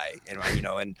knife guy,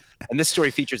 and this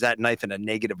story features that knife in a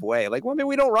negative way. Like, well, maybe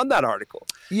we don't run that article.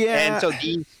 Yeah. And so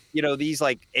these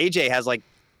like AJ has like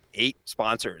 8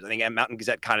 sponsors. I think at Mountain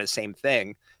Gazette kind of the same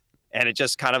thing. And it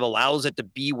just kind of allows it to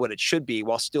be what it should be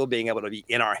while still being able to be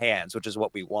in our hands, which is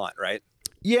what we want, right?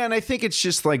 Yeah, and I think it's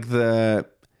just like I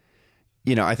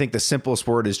think the simplest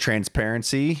word is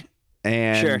transparency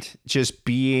and just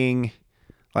being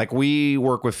like, we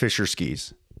work with Fisher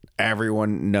Skis.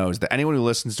 Everyone knows that. Anyone who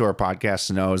listens to our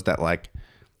podcast knows that like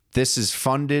this is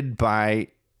funded by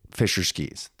Fisher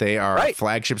Skis. They are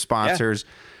flagship sponsors. Yeah.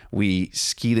 We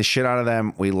ski the shit out of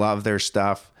them. We love their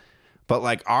stuff. But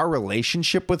like our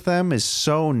relationship with them is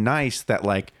so nice that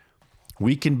like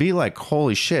we can be like,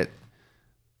 holy shit,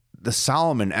 the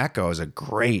Solomon Echo is a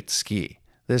great ski.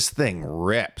 This thing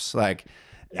rips. Like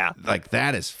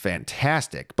that is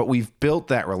fantastic. But we've built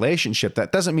that relationship.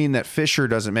 That doesn't mean that Fisher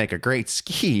doesn't make a great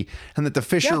ski and that the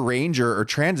Fisher Ranger or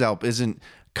Transalp isn't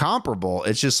comparable.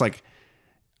 It's just like,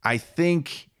 I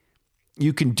think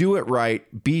you can do it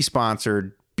right, be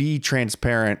sponsored, be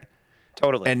transparent,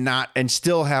 totally, and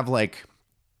still have like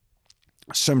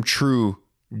some true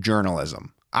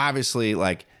journalism. Obviously,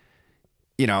 like,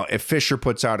 if Fisher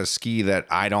puts out a ski that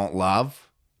I don't love,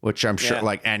 which I'm sure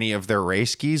like any of their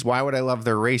race skis, why would I love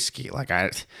their race ski? Like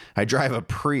I drive a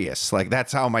Prius. Like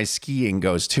that's how my skiing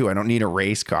goes too. I don't need a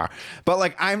race car. But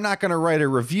like I'm not going to write a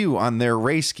review on their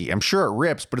race ski. I'm sure it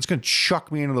rips, but it's going to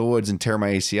chuck me into the woods and tear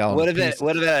my ACL. What if it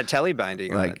had a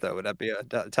telebinding on it though? Would that be a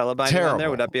telebinding on there?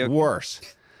 Would that be worse?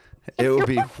 It would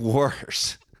be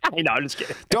worse. I know, I'm just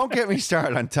kidding. Don't get me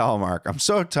started on telemark. I'm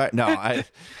so tired. No,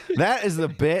 that is the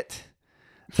bit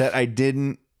that I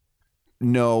didn't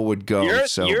know would go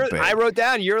big. I wrote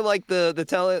down you're like the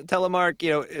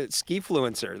telemark, ski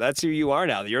fluencer. That's who you are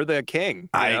now. You're the king.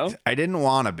 I didn't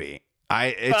want to be.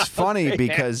 It's funny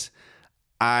because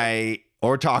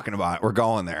we're talking about it. We're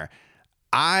going there.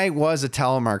 I was a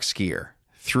telemark skier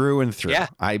through and through. Yeah.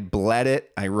 I bled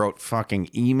it. I wrote fucking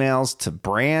emails to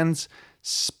brands,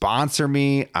 sponsor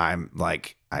me. I'm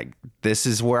like, this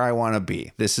is where I want to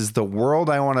be. This is the world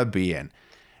I want to be in.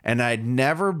 And I'd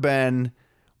never been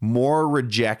more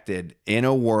rejected in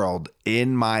a world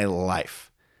in my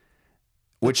life.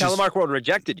 The telemark world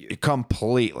rejected you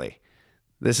completely.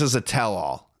 This is a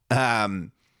tell-all.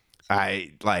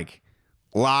 I like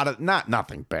a lot of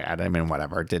nothing bad. I mean,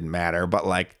 whatever, it didn't matter. But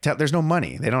like, there's no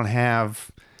money. They don't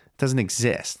have doesn't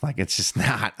exist. Like, it's just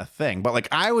not a thing. But like,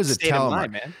 I was a State of telemark.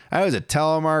 mind, man. I was a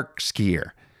telemark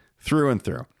skier through and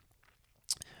through.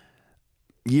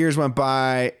 Years went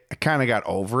by. I kind of got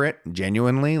over it,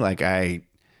 genuinely. Like, I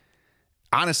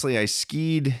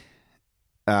skied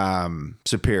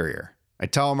Superior. I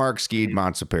telemark skied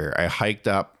Mount Superior. I hiked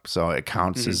up, so it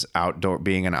counts as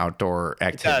being an outdoor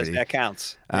activity. It does. That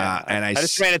counts. And I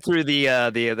just ran it through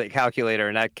the calculator,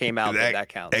 and that came out that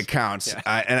counts. It counts.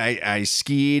 Yeah. I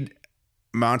skied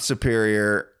Mount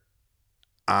Superior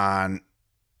on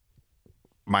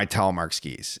my telemark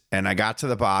skis, and I got to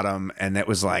the bottom, and it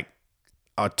was like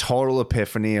a total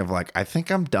epiphany of like, I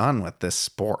think I'm done with this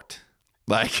sport.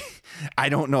 Like, I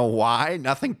don't know why.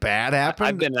 Nothing bad happened.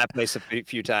 I've been in that place a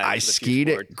few times. I skied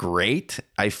it great.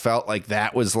 I felt like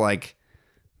that was my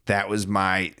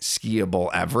skiable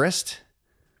Everest.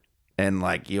 And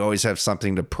like, you always have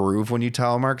something to prove when you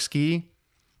telemark ski.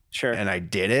 Sure. And I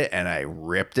did it, and I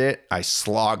ripped it. I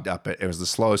slogged up it. It was the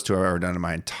slowest tour I've ever done in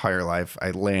my entire life.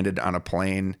 I landed on a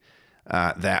plane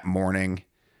that morning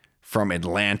from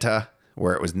Atlanta,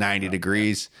 where it was 90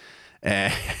 degrees.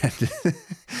 And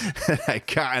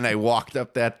I walked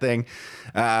up that thing.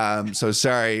 So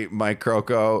sorry, Mike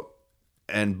Croco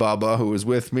and Bubba, who was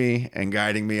with me and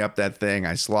guiding me up that thing.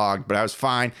 I slogged, but I was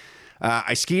fine.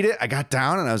 I skied it. I got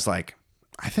down, and I was like,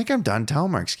 I think I'm done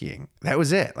telemark skiing. That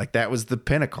was it. Like, that was the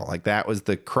pinnacle. Like, that was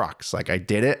the crux. Like, I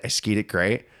did it. I skied it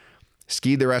great.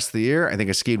 Skied the rest of the year. I think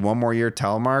I skied one more year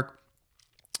telemark.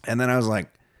 And then I was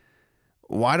like,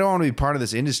 why do I want to be part of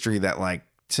this industry that, like,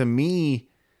 to me,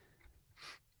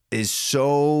 is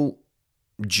so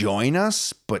join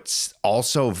us, but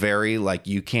also very like,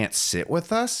 you can't sit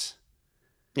with us.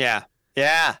 Yeah.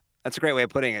 Yeah. That's a great way of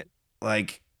putting it.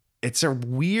 Like, it's a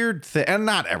weird thing. And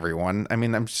not everyone. I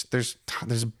mean, there's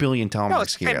a billion telemark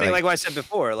it's the same thing, like what I said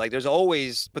before. Like,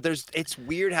 it's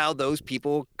weird how those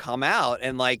people come out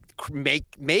and like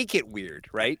make it weird,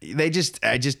 right? I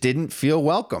just didn't feel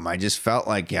welcome. I just felt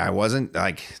like, I wasn't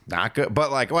like, not good, but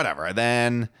like, whatever.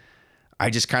 Then I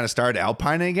just kind of started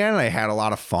alpining again, and I had a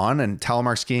lot of fun, and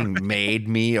telemark skiing made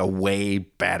me a way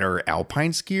better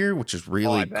alpine skier, which is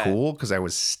really cool because I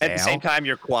was stale. At the same time,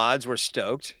 your quads were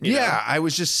stoked. Yeah, I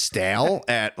was just stale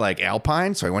at like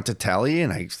alpine, so I went to telly,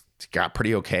 and I got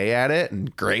pretty okay at it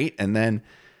and great. And then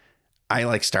I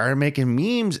like started making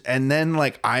memes, and then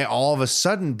like I all of a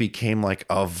sudden became like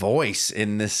a voice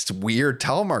in this weird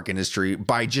telemark industry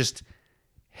by just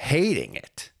hating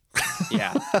it.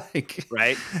 Yeah. Like,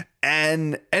 right.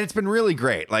 And it's been really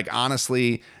great. Like,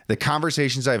 honestly, the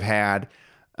conversations I've had,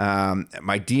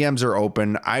 my DMs are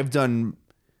open.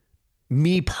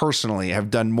 Me personally, have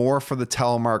done more for the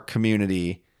telemark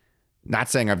community. Not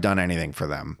saying I've done anything for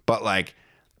them, but like,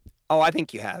 oh, I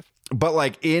think you have. But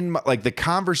like in like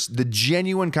the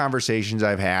genuine conversations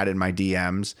I've had in my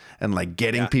DMs, and like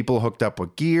getting people hooked up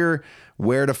with gear,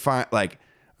 where to find, like,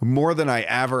 more than I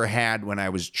ever had when I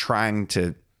was trying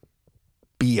to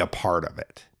be a part of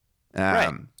it.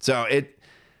 Right. So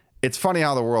it's funny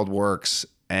how the world works.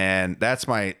 And that's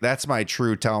my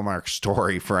true telemark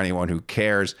story for anyone who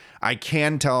cares. I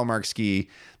can telemark ski.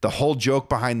 The whole joke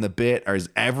behind the bit is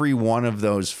every one of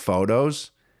those photos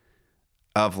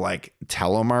of like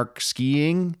telemark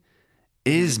skiing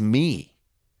is me.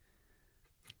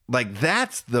 Like,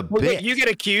 that's the bit. Wait, you get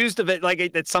accused of it like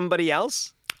it's somebody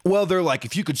else? Well, they're like,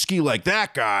 if you could ski like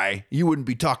that guy, you wouldn't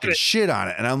be talking shit on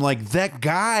it. And I'm like, that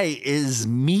guy is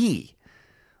me.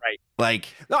 Right. Like,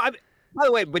 no, by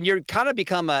the way, when you're kind of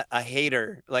become a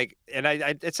hater, like, and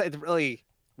it's a really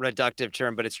reductive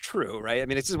term, but it's true, right? I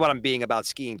mean, this is what I'm being about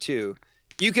skiing too.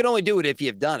 You can only do it if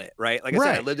you've done it, right? Like I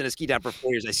said, I lived in a ski town for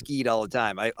 4 years. I skied all the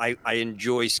time. I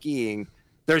enjoy skiing.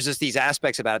 There's just these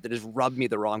aspects about it that just rub me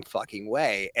the wrong fucking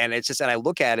way. And it's just that I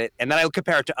look at it, and then I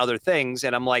compare it to other things,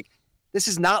 and I'm like, this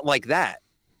is not like that.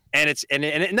 And it's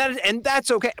and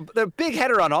that's okay. The big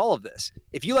header on all of this,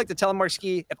 if you like to telemark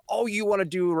ski, if all you want to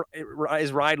do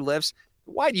is ride lifts,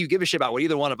 why do you give a shit about what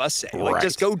either one of us say? Like,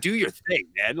 just go do your thing,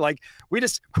 man. Like, we're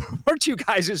two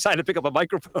guys who decided to pick up a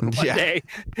microphone one day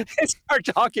and start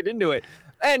talking into it.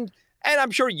 And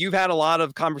I'm sure you've had a lot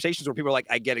of conversations where people are like,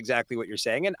 I get exactly what you're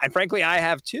saying. And frankly, I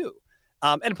have too.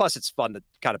 And plus it's fun to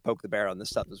kind of poke the bear on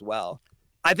this stuff as well.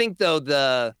 I think though,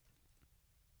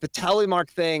 the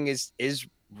telemark thing is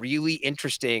really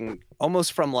interesting,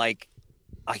 almost from like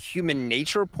a human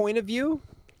nature point of view,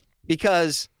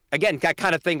 because again, that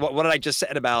kind of thing. What did I just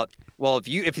said about? Well,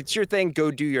 if it's your thing, go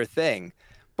do your thing.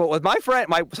 But with my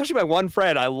friend, especially my one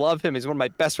friend, I love him. He's one of my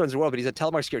best friends in the world, but he's a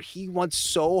telemark skier. He wants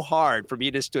so hard for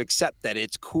me just to accept that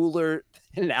it's cooler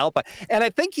in an alpine. And I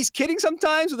think he's kidding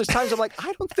sometimes, but there's times I'm like,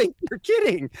 I don't think you're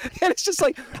kidding. And it's just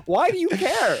like, why do you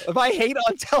care if I hate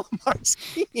on telemark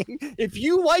skiing? If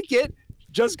you like it,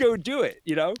 just go do it,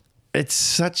 you know? It's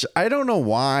such, I don't know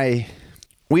why.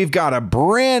 We've got a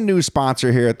brand new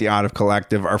sponsor here at the Out of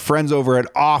Collective, our friends over at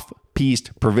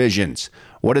Off-Piste Provisions.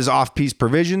 What is Off-Piste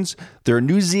Provisions? They're a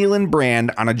New Zealand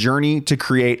brand on a journey to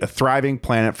create a thriving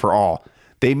planet for all.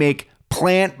 They make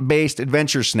plant-based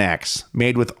adventure snacks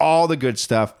made with all the good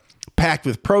stuff, packed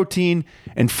with protein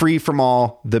and free from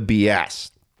all the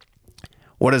BS.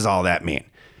 What does all that mean?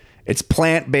 It's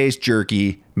plant-based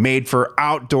jerky made for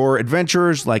outdoor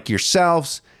adventurers like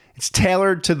yourselves. It's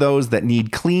tailored to those that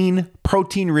need clean,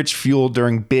 protein-rich fuel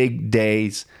during big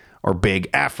days or big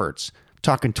efforts. I'm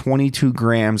talking 22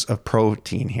 grams of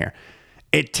protein here.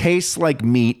 It tastes like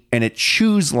meat and it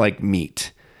chews like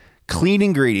meat. Clean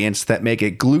ingredients that make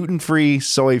it gluten-free,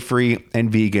 soy-free, and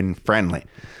vegan-friendly.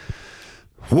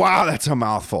 Wow, that's a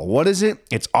mouthful. What is it?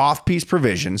 It's Off-Piste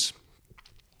Provisions,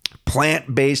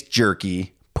 plant-based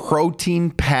jerky,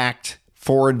 protein-packed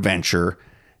for adventure.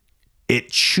 It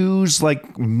chews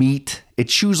like meat. It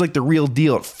chews like the real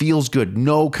deal. It feels good.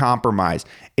 No compromise.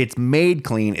 It's made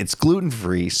clean. It's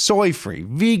gluten-free, soy-free,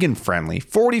 vegan-friendly,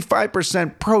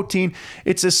 45% protein.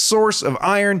 It's a source of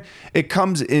iron. It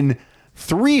comes in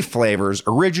 3 flavors: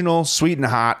 original, sweet and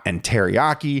hot, and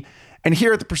teriyaki. And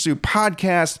here at the Pursuit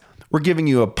Podcast, we're giving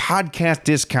you a podcast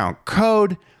discount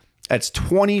code that's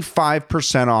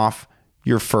 25% off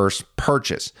your first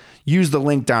purchase. Use the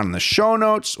link down in the show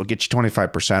notes. We'll get you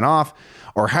 25% off,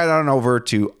 or head on over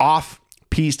to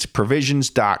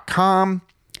offpisteprovisions.com.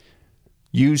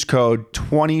 Use code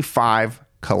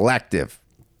 25collective.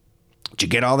 Did you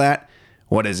get all that?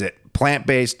 What is it?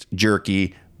 Plant-based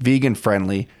jerky,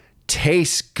 vegan-friendly,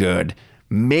 tastes good,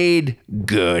 made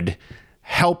good,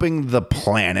 helping the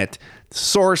planet,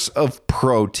 source of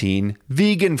protein,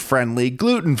 vegan-friendly,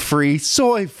 gluten-free,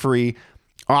 soy-free,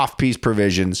 Off-Piste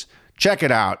Provisions. Check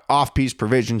it out,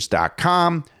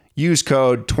 offpisteprovisions.com. Use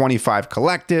code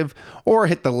 25collective or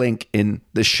hit the link in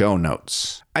the show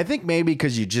notes. I think maybe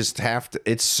because you just have to,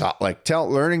 it's like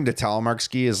learning to telemark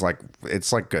ski is like,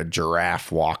 it's like a giraffe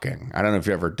walking. I don't know if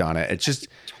you've ever done it. It's just,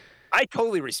 I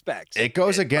totally respect. It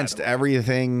goes against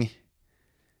everything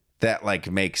that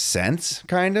like makes sense,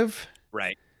 kind of.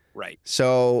 Right.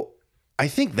 So I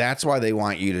think that's why they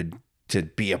want you to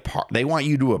be a part. They want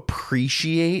you to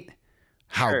appreciate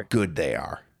how good they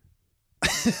are.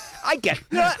 I get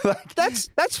that's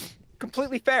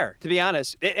completely fair, to be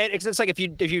honest. It's like if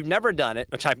you've never done it,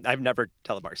 which I've never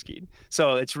telemark skied,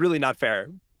 so it's really not fair.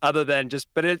 Other than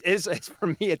but it's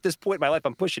for me at this point in my life,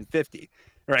 I'm pushing 50.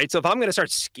 Right. So if I'm going to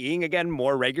start skiing again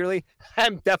more regularly,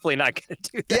 I'm definitely not going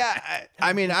to do that. Yeah.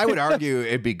 I mean, I would argue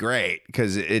it'd be great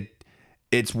because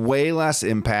it's way less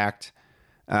impact.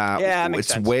 It's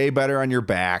sense. Way better on your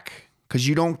back because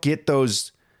you don't get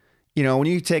those, when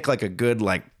you take like a good,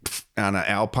 like on an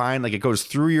alpine, like it goes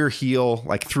through your heel,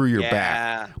 like through your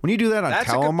back. When you do that on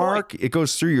telemark, it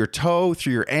goes through your toe,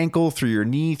 through your ankle, through your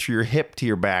knee, through your hip to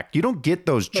your back. You don't get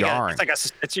those jarring.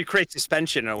 It's you create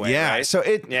suspension in a way. Yeah. Right? So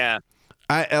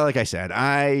like I said,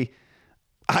 I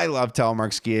love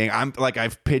telemark skiing. I'm like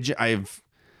I've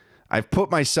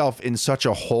put myself in such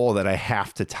a hole that I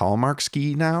have to telemark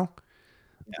ski now.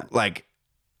 Yeah. Like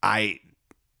I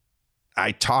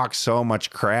talk so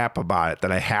much crap about it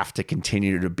that I have to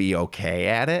continue to be okay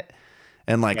at it.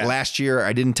 And like last year,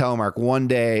 I didn't telemark one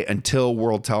day until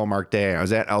World Telemark Day. I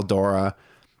was at Eldora.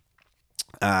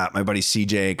 My buddy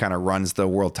CJ kind of runs the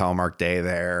World Telemark Day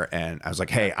there, and I was like,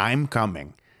 "Hey, I'm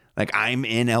coming." Like, I'm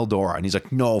in Eldora. And he's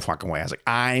like, no fucking way. I was like,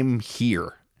 I'm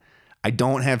here. I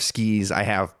don't have skis. I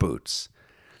have boots.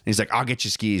 And he's like, I'll get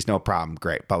you skis. No problem.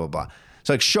 Great. Blah, blah, blah.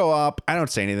 So, like, show up. I don't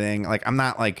say anything. Like, I'm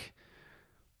not like,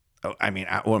 what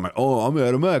am I? Oh, I'm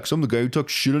Adam X. I'm the guy who took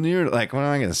shit in the air. Like, what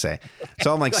am I going to say?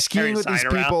 So, I'm like skiing with these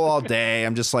people all day.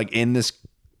 I'm just like in this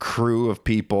crew of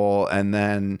people. And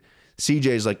then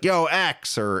CJ's like, yo,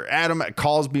 X, or Adam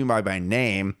calls me by my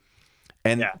name.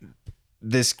 And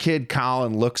this kid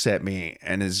Colin looks at me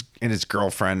and his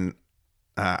girlfriend,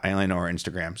 I only know her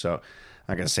Instagram, so I'm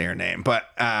not gonna say her name, but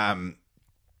and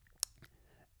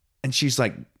she's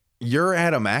like, "You're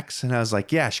Adam X," and I was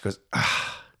like, "Yeah." She goes,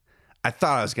 "I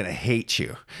thought I was gonna hate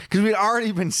you because we'd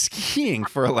already been skiing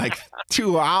for like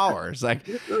 2 hours, like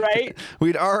right.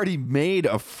 We'd already made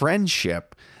a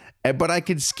friendship, but I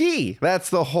could ski. That's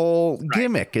the whole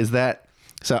gimmick. Is that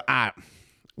so?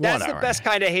 That's the best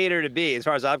kind of hater to be, as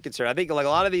far as I'm concerned. I think like a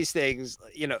lot of these things,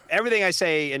 everything I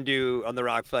say and do on the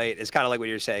Rock Fight is kind of like what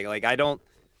you're saying. Like I don't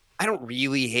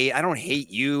I don't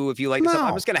hate you if you like this stuff. I'm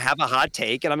No. just going to have a hot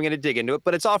take and I'm going to dig into it,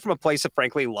 but it's all from a place of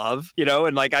frankly love,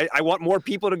 and like, I want more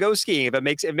people to go skiing.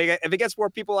 If it gets more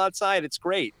people outside, it's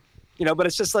great, but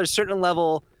it's just there's a certain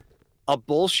level of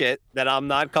bullshit that I'm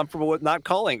not comfortable with not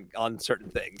calling on certain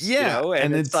things, Yeah.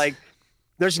 and it's like,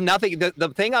 there's nothing,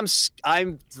 the thing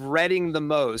I'm dreading the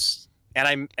most,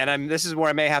 and I'm, this is where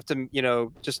I may have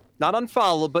to, just not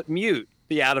unfollow, but mute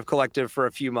the Out of Collective for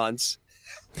a few months.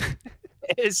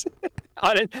 is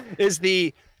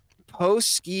the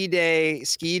post ski day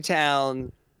ski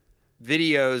town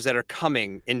videos that are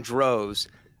coming in droves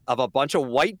of a bunch of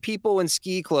white people in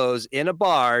ski clothes in a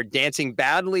bar dancing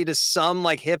badly to some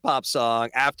like hip hop song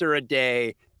after a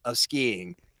day of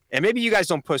skiing. And maybe you guys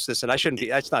don't push this, and I shouldn't be.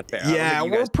 That's not fair. Yeah,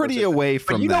 we're pretty away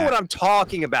from but you that. know what I'm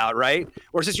talking about, right?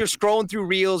 Or it's just you're scrolling through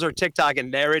Reels or TikTok,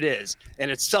 and there it is, and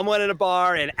it's someone in a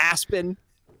bar in Aspen,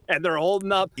 and they're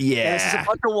holding up. Yeah, and it's just a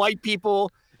bunch of white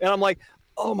people, and I'm like,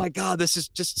 oh my god, this is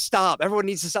just stop. Everyone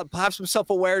needs to stop. Have some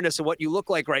self-awareness of what you look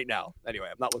like right now. Anyway,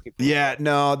 I'm not looking for Yeah,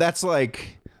 no, that's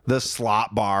like the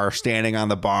slot bar, standing on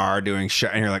the bar doing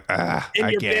shit, and you're like, I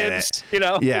get bibs,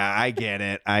 it. Yeah, I get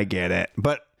it.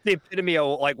 But the epitome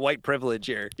of like white privilege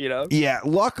here, Yeah,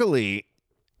 luckily,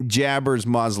 Jabber's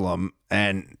Muslim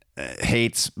and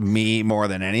hates me more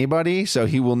than anybody, so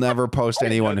he will never post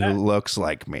anyone who looks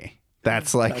like me.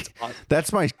 That's like awesome.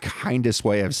 That's my kindest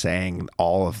way of saying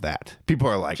all of that. People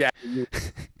are like,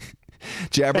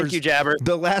 Jabber's, thank you, Jabber.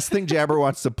 The last thing Jabber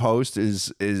wants to post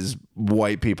is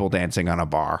white people dancing on a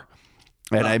bar.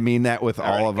 And I mean that with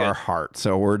all of our heart.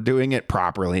 So we're doing it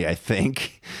properly, I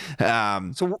think.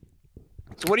 So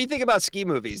what do you think about ski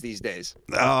movies these days?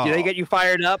 Oh. Do they get you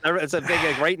fired up? It's a big,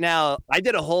 like right now, I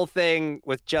did a whole thing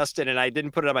with Justin and I didn't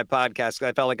put it on my podcast because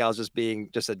I felt like I was just being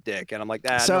just a dick. And I'm like,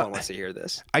 no one wants to hear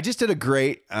this. I just did a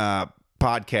great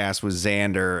podcast with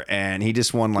Xander, and he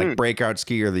just won like Breakout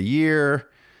Skier of the Year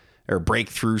or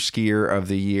Breakthrough Skier of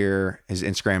the Year. His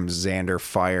Instagram is Xander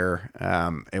Fire.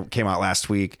 It came out last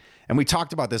week. And we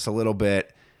talked about this a little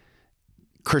bit.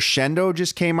 Crescendo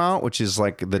just came out, which is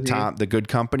like the Good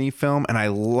Company film, and I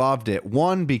loved it.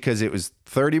 One, because it was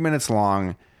 30 minutes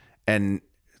long and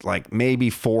like maybe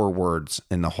 4 words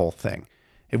in the whole thing.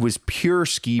 It was pure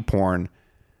ski porn,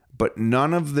 but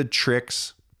none of the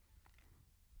tricks,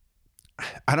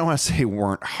 I don't want to say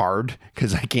weren't hard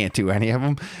because I can't do any of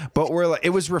them, but it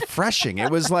was refreshing.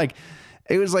 It was like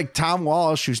Tom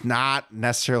Walsh, who's not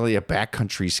necessarily a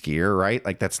backcountry skier, right?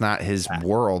 Like that's not his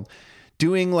world.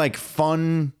 Doing like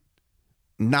fun,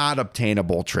 not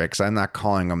obtainable tricks. I'm not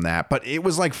calling them that, but it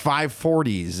was like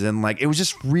 540s and like it was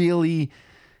just really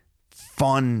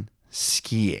fun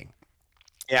skiing.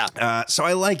 Yeah. So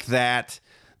I like that.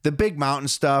 The big mountain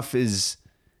stuff it's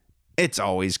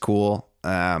always cool.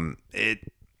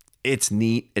 It's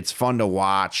neat. It's fun to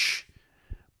watch,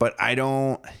 but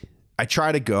I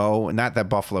try to go, not that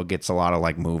Buffalo gets a lot of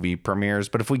like movie premieres,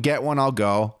 but if we get one, I'll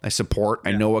go. I support. Yeah.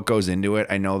 I know what goes into it.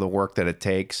 I know the work that it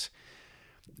takes.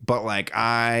 But like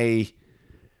I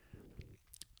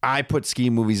put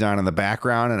ski movies on in the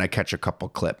background and I catch a couple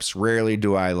clips. Rarely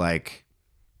do I like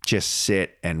just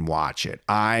sit and watch it.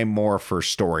 I'm more for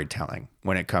storytelling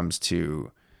when it comes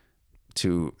to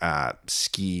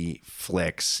ski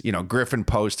flicks. Griffin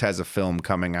Post has a film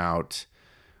coming out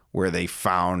where they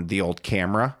found the old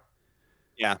camera.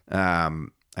 Yeah.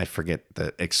 I forget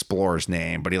the explorer's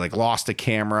name, but he like lost a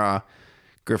camera.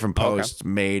 Griffin Post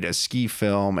made a ski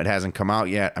film. It hasn't come out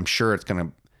yet. I'm sure it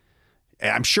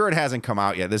hasn't come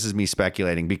out yet. This is me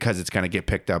speculating because it's going to get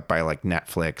picked up by like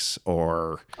Netflix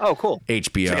or cool.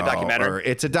 HBO. It's like a documentary. Or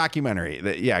it's a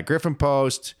documentary. Griffin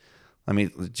Post. Let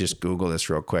me just Google this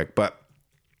real quick. But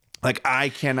like, I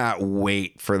cannot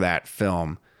wait for that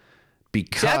film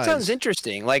because that sounds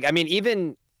interesting. Like, I mean,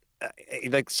 even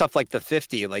like stuff like the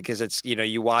 50, like, cause it's,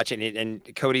 you watch it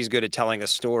and Cody's good at telling a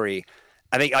story.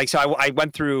 I think like, so I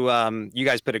went through, you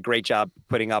guys put a great job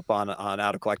putting up on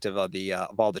Out of Collective of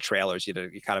of all the trailers, you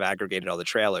kind of aggregated all the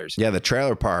trailers. Yeah. The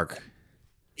trailer park.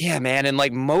 Yeah, man. And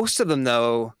like most of them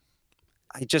though,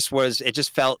 it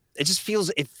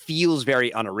feels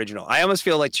very unoriginal. I almost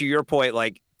feel like, to your point,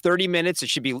 like 30 minutes, it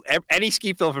should be any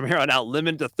ski film from here on out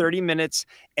limited to 30 minutes.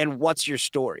 And what's your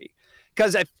story?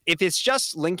 Because if it's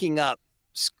just linking up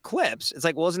clips, it's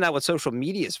like, well, isn't that what social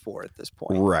media is for at this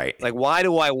point? Right. Like, why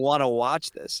do I want to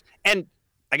watch this? And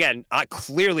again,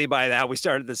 clearly by now we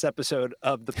started this episode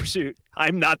of The Pursuit,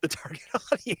 I'm not the target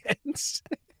audience.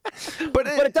 but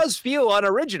it does feel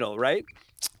unoriginal, right?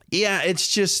 Yeah, it's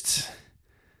just,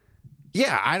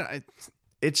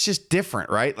 it's just different,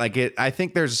 right? Like I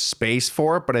think there's space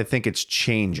for it, but I think it's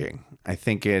changing. I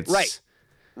think it's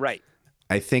right.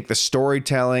 I think the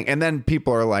storytelling, and then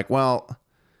people are like, well,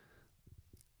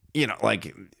 you know,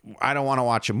 like, I don't want to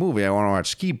watch a movie. I want to watch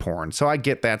ski porn. So I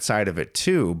get that side of it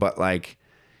too. But like,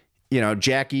 you know,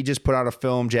 Jackie just put out a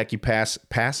film, Jackie Passo,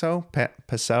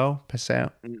 Passo,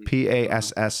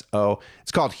 P-A-S-S-O.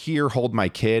 It's called Here, Hold My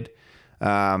Kid.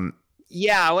 Yeah,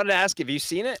 I wanted to ask, have you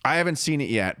seen it? I haven't seen it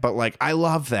yet, but like, I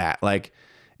love that. Like,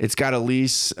 it's got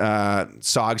Elise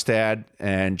Sogstad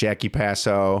and Jackie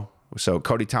Passo. So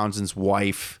Cody Townsend's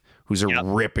wife, who's a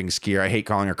ripping skier. I hate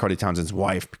calling her Cody Townsend's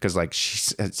wife because like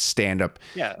she's a stand-up,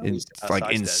 like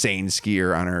insane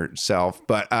skier on herself.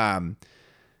 But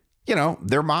you know,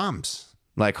 they're moms.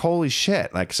 Like, holy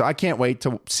shit! Like, so I can't wait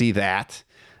to see that.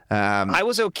 I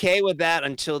was okay with that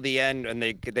until the end, and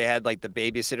they had like the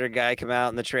babysitter guy come out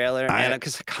in the trailer, man.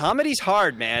 Because comedy's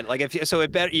hard, man. Like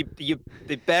it better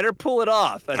they better pull it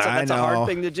off. That's a hard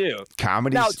thing to do.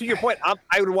 Comedy. Now, to your point,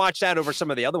 I would watch that over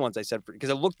some of the other ones I said because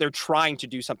they're trying to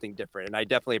do something different, and I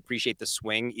definitely appreciate the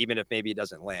swing, even if maybe it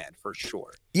doesn't land for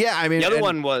sure. Yeah, I mean, the other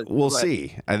one was. We'll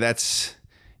see. That's.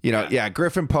 You know,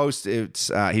 Griffin Post. It's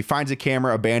he finds a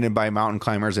camera abandoned by mountain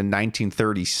climbers in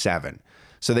 1937.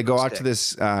 So they go out to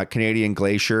this Canadian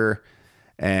glacier,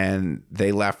 and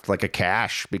they left like a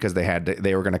cache because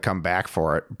they were going to come back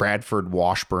for it. Bradford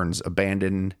Washburn's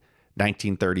abandoned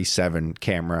 1937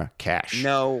 camera cache.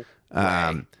 No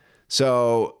way.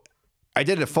 So I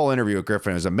did a full interview with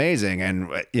Griffin. It was amazing, and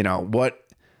you know what?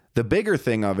 The bigger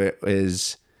thing of it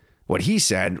is what he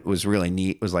said was really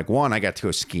neat. Was like, one, I got to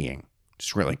go skiing.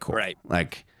 It's really cool. Right.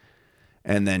 Like,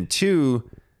 and then two,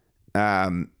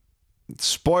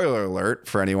 spoiler alert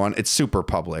for anyone, it's super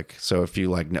public. So if you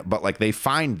like, but like they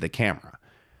find the camera,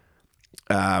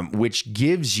 which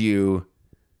gives you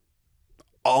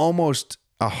almost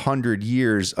 100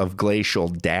 years of glacial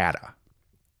data,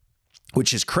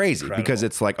 which is crazy because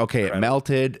it's like, okay, it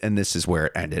melted and this is where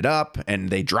it ended up.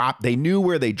 And they knew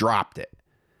where they dropped it.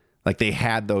 Like they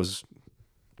had those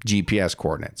GPS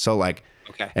coordinates. So like,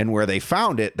 and where they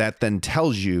found it, that then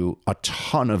tells you a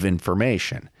ton of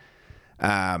information.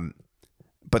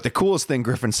 But the coolest thing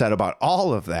Griffin said about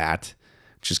all of that,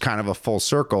 which is kind of a full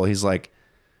circle, he's like,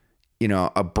 you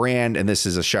know, a brand, and this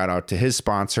is a shout out to his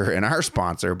sponsor and our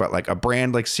sponsor, but like a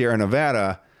brand like Sierra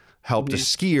Nevada helped a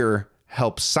skier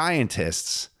help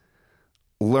scientists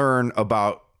learn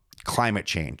about climate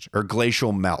change or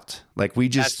glacial melt. Like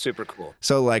that's super cool.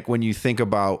 So like when you think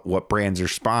about what brands are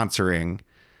sponsoring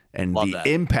and the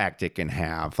impact it can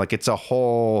have, like it's a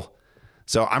whole.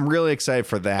 So I'm really excited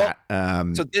for that.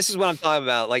 So this is what I'm talking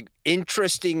about, like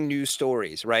interesting news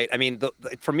stories, right? I mean,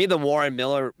 for me, the Warren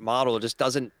Miller model just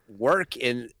doesn't work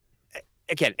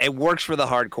again, it works for the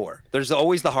hardcore. There's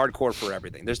always the hardcore for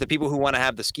everything. There's the people who want to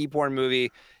have the ski porn movie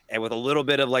and with a little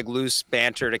bit of like loose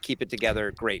banter to keep it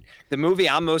together. Great. The movie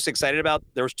I'm most excited about,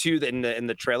 there was two in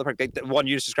the trailer park. The one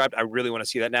you just described, I really want to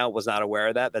see that now. Was not aware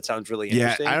of that. That sounds really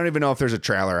interesting. Yeah, I don't even know if there's a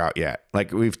trailer out yet.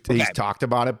 Like he's talked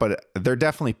about it, but they're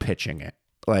definitely pitching it.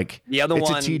 Like the other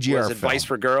one was film. Advice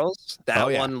for Girls.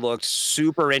 That one looked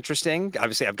super interesting.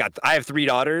 Obviously, I have 3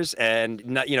 daughters, and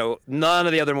none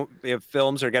of the other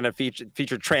films are going to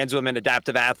feature trans women,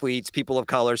 adaptive athletes, people of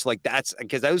color. So like that's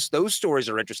because those stories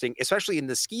are interesting, especially in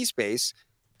the ski space,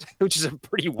 which is a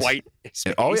pretty white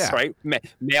space, right?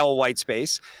 Male white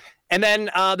space. And then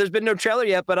there's been no trailer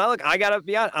yet, but I gotta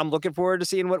be honest, I'm looking forward to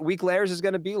seeing what Weak Layers is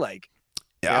going to be like.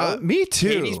 Me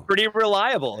too. He's pretty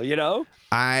reliable, you know.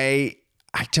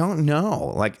 I don't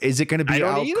know. Like, is it going to be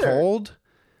Out Cold?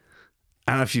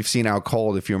 I don't know if you've seen Out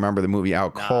Cold, if you remember the movie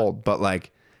Out Cold, but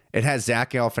like it has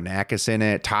Zach Galifianakis in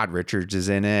it. Todd Richards is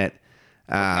in it.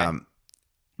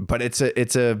 But it's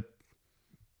a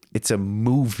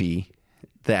movie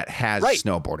that has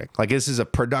snowboarding. Like this is a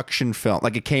production film.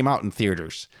 Like it came out in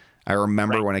theaters. I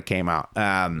remember when it came out.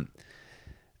 And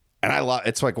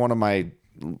it's like one of my,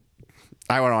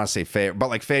 I don't want to say favorite, but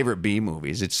like favorite B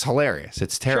movies. It's hilarious.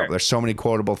 It's terrible. There's so many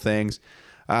quotable things.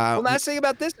 Last thing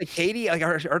about this, like Katie, like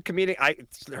her comedic,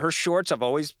 her shorts I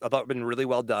thought been really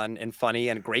well done and funny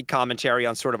and great commentary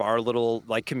on sort of our little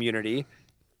like community.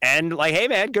 And like, hey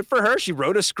man, good for her. She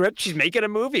wrote a script. She's making a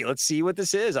movie. Let's see what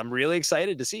this is. I'm really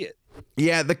excited to see it.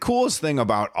 Yeah. The coolest thing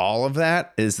about all of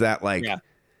that is that like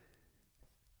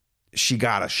she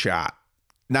got a shot.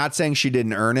 Not saying she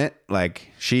didn't earn it. Like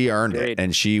she earned it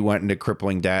and she went into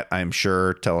crippling debt, I'm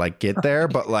sure, to like get there.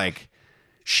 But like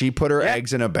she put her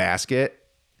eggs in a basket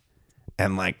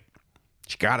and like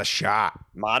she got a shot.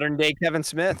 Modern day Kevin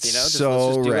Smith, you know, let's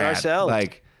just do it ourselves.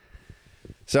 Like,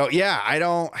 so yeah, I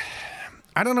don't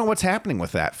know what's happening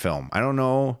with that film. I don't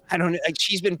know. Like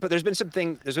there's been some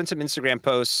Instagram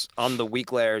posts on the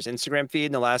Weak Layers Instagram feed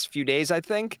in the last few days, I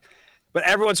think, But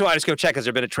every once in a while, I just go check. Has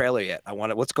there been a trailer yet? I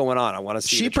want to. What's going on? I want to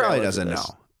see. She the probably trailer doesn't for know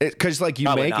this. because like you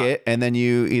Probably make not. it and then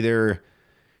you either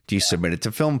do you submit it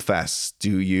to film fests?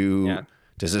 Do you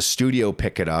does a studio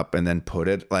pick it up and then put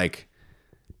it like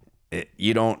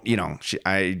you don't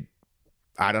I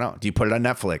don't know. Do you put it on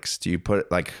Netflix? Do you put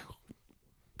it like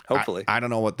Hopefully. I don't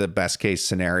know what the best case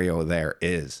scenario there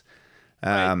is.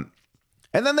 Right.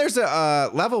 And then there's a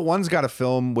Level 1's got a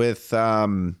film with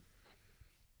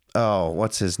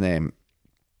what's his name?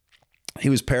 He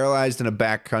was paralyzed in a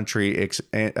backcountry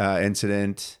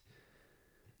incident.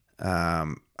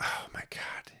 Oh my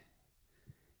God.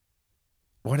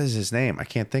 What is his name? I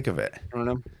can't think of it. I don't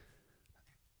know.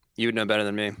 You would know better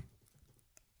than me.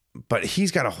 But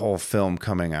he's got a whole film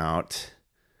coming out.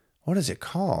 What is it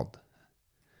called?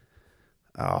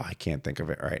 Oh, I can't think of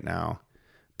it right now.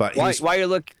 But While you're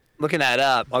looking that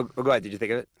up, go ahead. Did you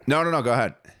think of it? No, go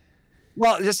ahead.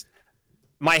 Well, just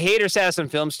my hater status on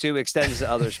films too extends to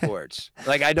other sports.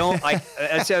 Like I don't like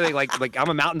that's the other thing, like I'm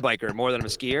a mountain biker more than I'm a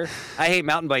skier. I hate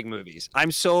mountain bike movies.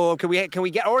 Can we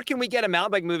get a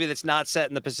mountain bike movie that's not set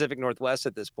in the Pacific Northwest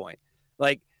at this point?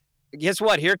 Like, guess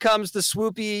what? Here comes the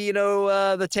swoopy,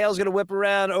 the tail's gonna whip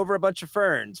around over a bunch of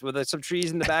ferns with some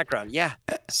trees in the background. Yeah,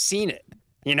 seen it.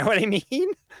 You know what I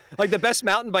mean? Like the best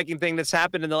mountain biking thing that's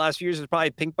happened in the last few years is probably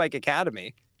Pink Bike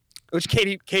Academy. Which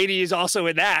Katie is also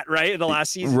in that, right? In the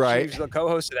last season, right. She was the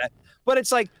co-host of that. But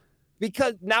it's like,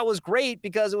 because that was great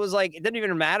because it was like, it didn't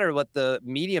even matter what the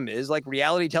medium is. Like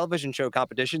reality television show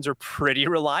competitions are pretty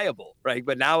reliable, right?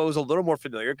 But now it was a little more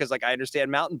familiar because like I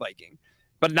understand mountain biking,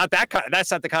 but not that kind.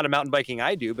 That's not the kind of mountain biking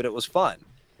I do, but it was fun.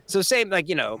 So same, like,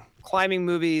 climbing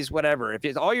movies, whatever.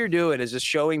 If all you're doing is just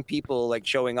showing people like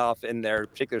showing off in their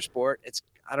particular sport,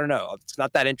 I don't know. It's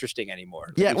not that interesting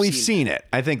anymore. Yeah, we've seen it.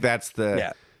 I think that's the...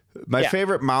 Yeah. My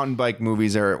favorite mountain bike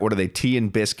movies are, what are they, Tea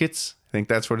and Biscuits? I think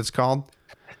that's what it's called.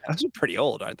 Those are pretty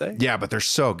old, aren't they? Yeah, but they're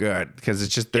so good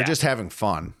because they're just having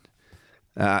fun.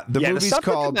 The movie's the stuff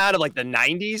called... that came out of like the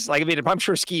 90s. Like, I mean, I'm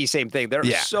sure Ski, same thing. They're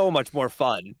so much more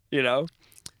fun,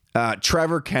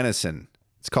 Trevor Kennison.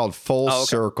 It's called Full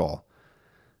Circle.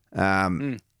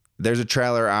 There's a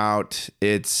trailer out.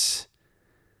 It's...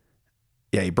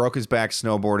 Yeah, he broke his back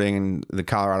snowboarding in the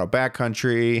Colorado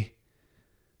backcountry.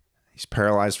 He's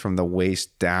paralyzed from the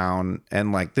waist down.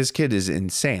 And like, this kid is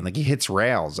insane. Like, he hits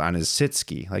rails on his sit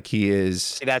ski. Like, he is...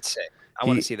 See, that's sick. I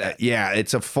want to see that. Yeah,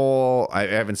 it's a full... I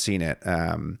haven't seen it.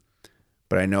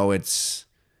 But I know it's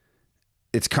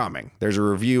coming. There's a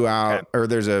review out, or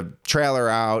there's a trailer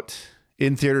out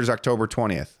in theaters October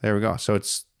 20th. There we go. So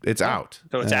it's out.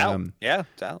 So it's out. Yeah,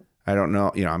 it's out. I don't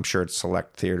know. I'm sure it's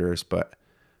select theaters, but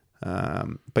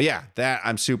yeah, that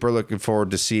I'm super looking forward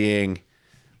to seeing.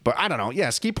 But I don't know.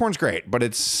 Yeah, ski porn's great, but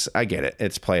I get it.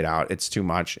 It's played out. It's too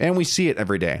much. And we see it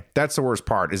every day. That's the worst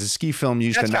part, is a ski film you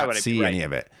used to not see any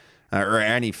of it, or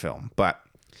any film. But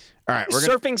all right,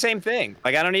 surfing, same thing.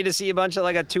 Like, I don't need to see a bunch of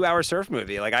like a 2-hour surf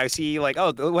movie. Like, I see like,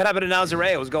 oh, what happened in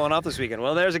Nazaré? It was going off this weekend.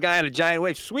 Well, there's a guy on a giant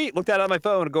wave. Sweet. Looked at it on my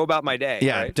phone and go about my day.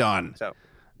 Yeah, right? done. So,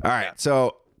 all right.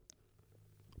 So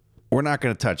we're not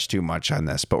going to touch too much on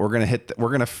this, but we're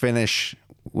going to finish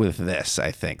with this. I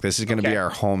think this is going to be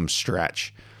our home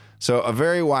stretch. So a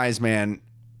very wise man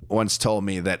once told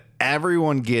me that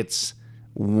everyone gets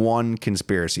one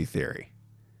conspiracy theory.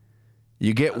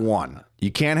 You get one. You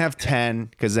can't have 10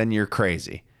 because then you're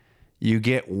crazy. You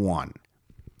get one.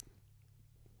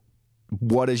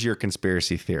 What is your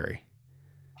conspiracy theory?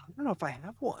 I don't know if I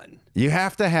have one. You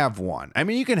have to have one. I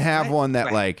mean, you can have one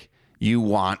that like you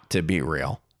want to be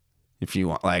real. If you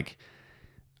want, like,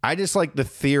 I just like the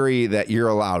theory that you're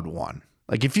allowed one.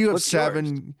 Like, if you have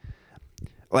 7,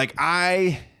 like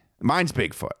mine's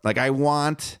Bigfoot. Like, I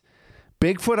want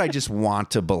Bigfoot. I just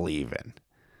want to believe in.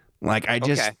 Like,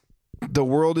 the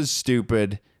world is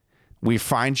stupid. We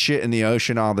find shit in the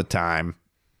ocean all the time.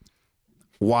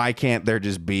 Why can't there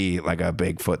just be like a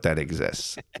Bigfoot that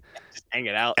exists? Just hang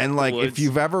it out. And like, if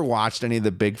you've ever watched any of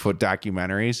the Bigfoot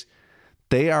documentaries,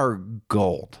 they are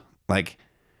gold. Like,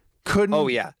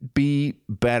 couldn't be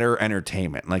better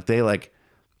entertainment. Like, they like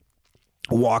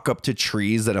walk up to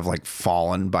trees that have like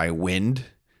fallen by wind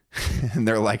and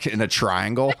they're like in a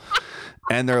triangle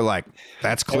and they're like,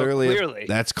 that's clearly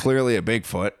a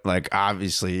Bigfoot. Like,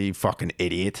 obviously, you fucking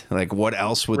idiot. Like, what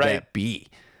else would that be?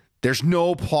 There's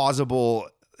no plausible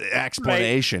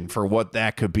explanation for what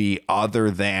that could be other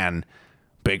than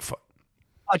Bigfoot.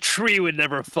 A tree would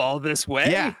never fall this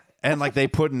way. Yeah. And like, they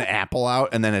put an apple out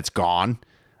and then it's gone.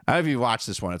 I don't know if you watched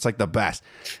this one. It's like the best.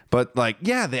 But like,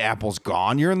 yeah, the apple's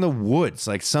gone. You're in the woods.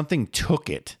 Like, something took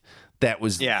it. That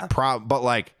was but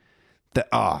like,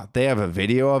 they have a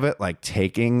video of it like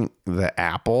taking the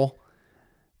apple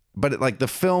but like the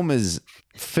film is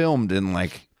filmed in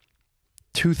like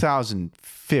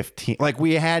 2015. Like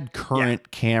we had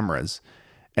current cameras,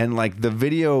 and like the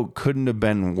video couldn't have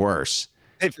been worse.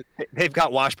 They've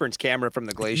got Washburn's camera from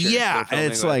the glacier. Yeah,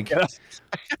 and it's like,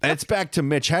 it's back to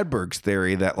Mitch Hedberg's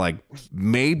theory that like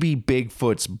maybe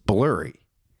Bigfoot's blurry.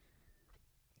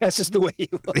 That's just the way he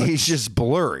looks. He's just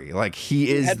blurry. Like he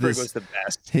is. Hedberg was the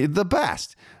best. The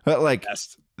best. But like,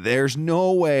 there's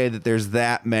no way that there's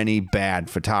that many bad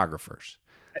photographers.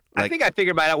 Like, I think I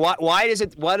figured by now. Why is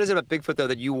it about Bigfoot though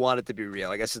that you want it to be real?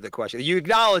 I guess is the question. You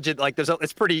acknowledge it. Like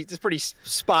it's pretty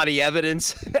spotty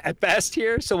evidence at best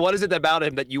here. So what is it about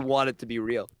him that you want it to be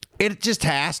real? It just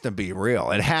has to be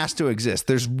real. It has to exist.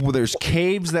 There's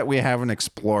caves that we haven't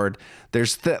explored.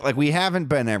 Like we haven't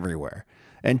been everywhere.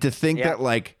 And to think that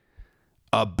like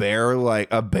a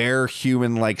bear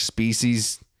human like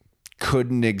species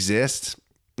couldn't exist,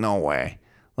 no way.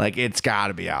 Like it's got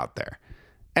to be out there.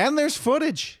 And there's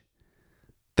footage.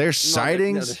 There's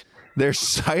sightings. There's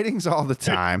sightings all the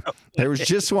time. There was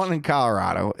just one in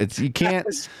Colorado.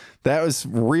 That was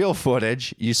real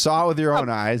footage. You saw it with your own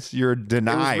eyes. You're a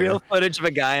denier. It was real footage of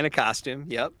a guy in a costume.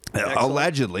 Yep.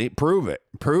 Allegedly. Prove it.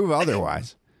 Prove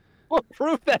otherwise. Well,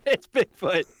 prove that it's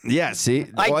Bigfoot. Yeah, see?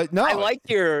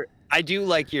 I do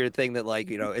like your thing that like,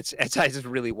 I just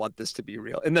really want this to be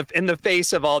real. In the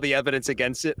face of all the evidence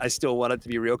against it, I still want it to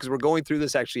be real because we're going through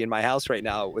this actually in my house right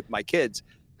now with my kids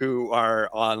who are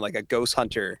on like a ghost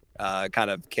hunter kind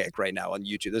of kick right now on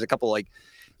YouTube. There's a couple like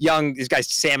these guys,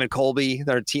 Sam and Colby,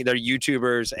 they're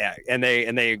YouTubers and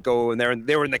they go and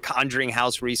they were in the Conjuring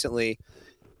house recently.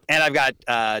 And I've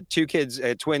got two kids,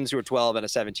 twins who are 12 and a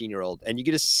 17-year-old. And you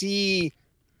get to see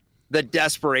the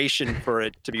desperation for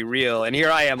it to be real. And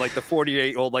here I am, like the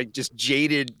 48-year-old, like just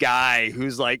jaded guy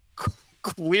who's like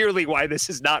clearly why this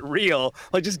is not real,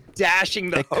 like just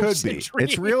dashing the hopes. It could be.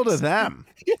 It's real to them.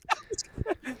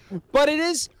 But it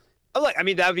is. Look, I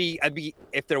mean, that'd be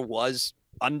if there was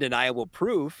undeniable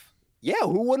proof. Yeah,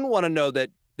 who wouldn't want to know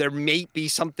that there may be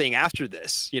something after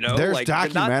this? There's like,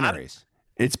 documentaries.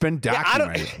 It's been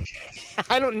documented. Yeah,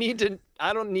 I don't need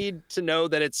to know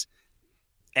that it's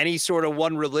any sort of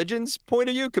one religion's point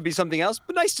of view. Could be something else,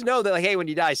 but nice to know that like, hey, when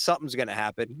you die, something's going to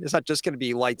happen. It's not just going to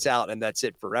be lights out and that's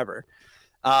it forever.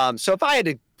 So if I had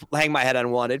to hang my head on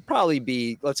one, it'd probably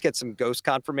be, let's get some ghost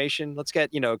confirmation. Let's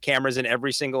get, cameras in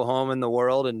every single home in the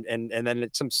world and then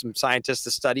some scientists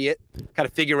to study it, kind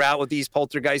of figure out what these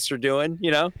poltergeists are doing,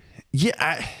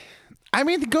 Yeah. I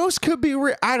mean, the ghost could be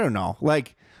real. I don't know.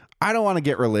 Like, I don't want to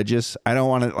get religious. I don't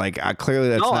want to clearly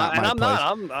that's not my place.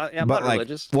 I'm not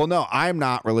religious. Well, no, I'm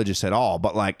not religious at all.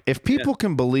 But like, if people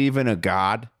can believe in a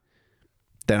God,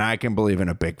 then I can believe in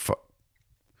a Bigfoot.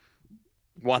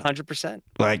 100%.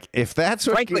 Like, if that's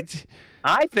what... Frankly,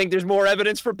 I think there's more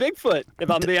evidence for Bigfoot,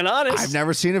 if I'm being honest. I've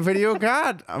never seen a video of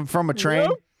God. I'm from a train.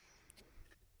 Nope.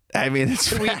 I mean, it's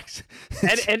facts.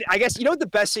 And I guess, what the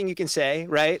best thing you can say,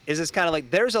 right, is it's kind of like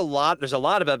there's a lot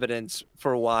of evidence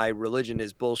for why religion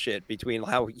is bullshit between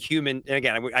how human, and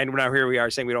again, I know here we are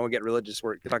saying we don't get religious,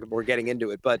 we're getting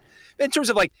into it, but in terms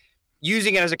of like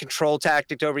using it as a control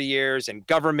tactic over the years and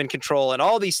government control and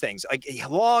all these things, like a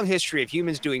long history of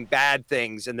humans doing bad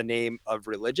things in the name of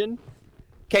religion.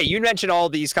 Okay, you mentioned all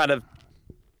these kind of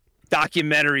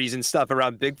documentaries and stuff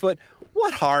around Bigfoot.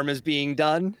 What harm is being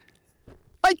done?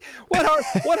 Like,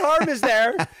 what harm is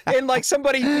there in like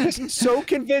somebody being so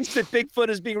convinced that Bigfoot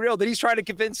is being real that he's trying to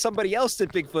convince somebody else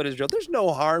that Bigfoot is real? There's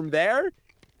no harm there.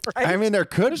 Right? I mean, there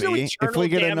could be if we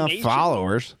get enough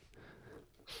followers.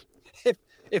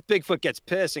 If Bigfoot gets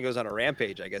pissed and goes on a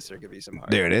rampage, I guess there could be some harm.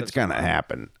 Dude, it's gonna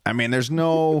happen. I mean, there's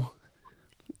no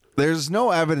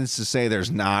evidence to say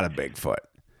there's not a Bigfoot.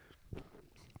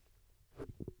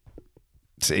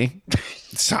 See?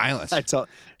 Silence. That's all.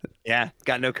 Yeah,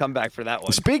 got no comeback for that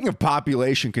one. Speaking of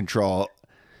population control,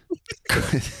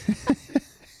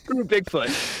 Screw Bigfoot.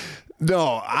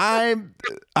 No, I've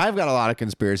got a lot of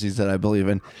conspiracies that I believe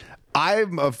in.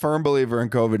 I'm a firm believer in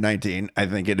COVID-19. I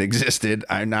think it existed.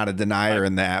 I'm not a denier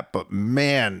in that, but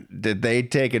man, did they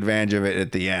take advantage of it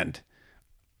at the end.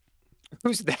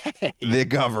 Who's that? The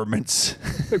governments.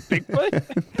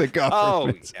 Bigfoot? The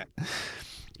governments. Oh, yeah.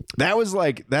 That was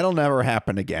like, that'll never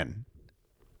happen again.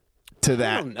 To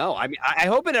that. I don't know. I mean, I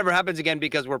hope it never happens again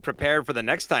because we're prepared for the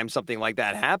next time something like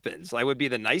that happens. That would be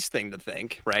the nice thing to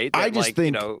think, right? That, I just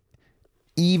think,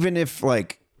 even if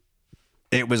like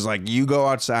it was like you go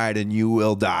outside and you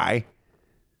will die,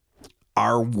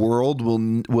 our world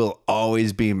will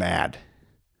always be mad.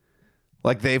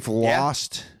 Like they've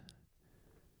lost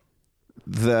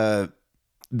the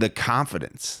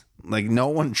confidence. Like no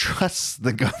one trusts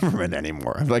the government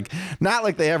anymore. Like not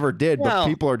like they ever did, but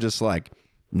people are just like,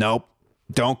 Nope.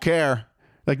 Don't care.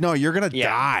 Like, no, you're going to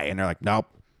die. And they're like, nope.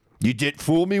 You did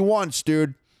fool me once,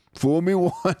 dude. Fool me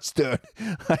once, dude.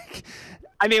 Like,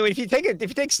 I mean, if you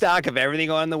take stock of everything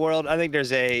on in the world, I think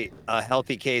there's a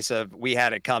healthy case of we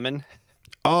had it coming.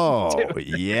 oh,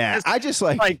 yeah. I just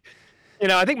like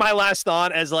I think my last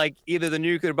thought as like either the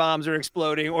nuclear bombs are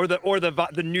exploding or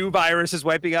the new virus is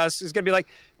wiping us is going to be like,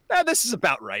 this is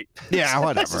about right. yeah,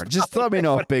 whatever. Just let me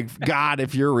know if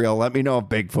if you're real, let me know if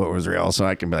Bigfoot was real so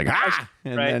I can be like,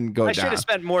 and then go down. I should have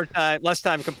spent less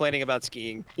time complaining about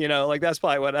skiing. Like that's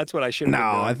probably what I should have been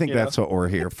doing, I think that's what we're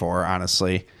here for,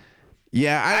 honestly.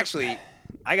 Yeah. Actually,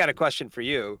 I got a question for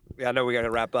you. I know we got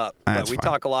to wrap up, but we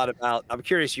talk a lot about, I'm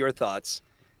curious your thoughts.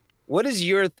 What is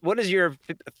your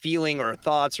feeling or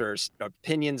thoughts or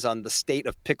opinions on the state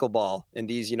of pickleball in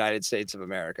these United States of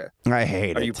America? I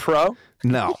hate it. Are you pro?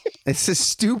 No. It's the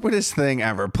stupidest thing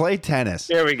ever. Play tennis.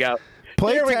 Here we go.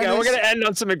 Here we go. We're going to end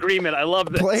on some agreement. I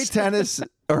love this. Play tennis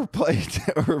or play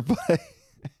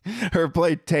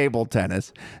table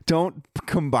tennis. Don't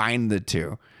combine the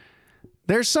two.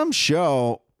 There's some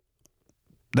show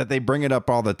that they bring it up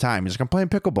all the time. He's like, I'm playing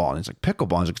pickleball. And he's like,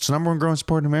 pickleball? He's like, it's the number one growing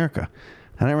sport in America.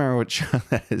 I don't remember what show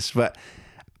that is, but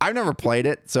I've never played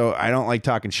it, so I don't like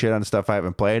talking shit on stuff I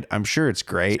haven't played. I'm sure it's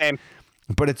great,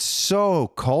 but it's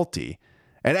so culty.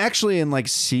 And actually in like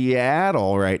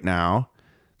Seattle right now,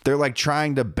 they're like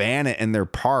trying to ban it in their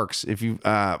parks. If you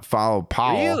follow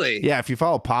Powell. Really? Yeah, if you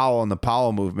follow Powell and the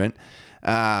Powell movement,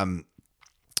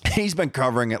 he's been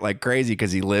covering it like crazy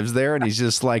because he lives there, and he's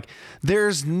just like,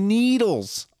 there's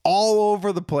needles all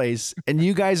over the place, and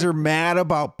you guys are mad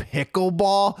about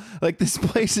pickleball? Like, this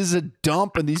place is a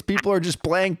dump, and these people are just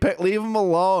playing leave them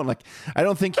alone. Like, I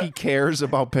don't think he cares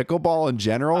about pickleball in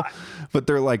general, but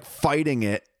they're like fighting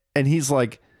it, and he's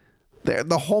like,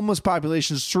 the homeless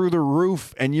population is through the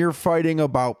roof, and you're fighting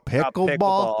about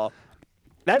pickleball.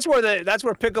 That's where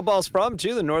pickleball's from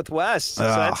too, the Northwest. So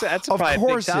that's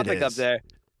probably a big topic up there.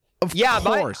 Of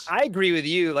course. I agree with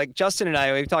you. Like Justin and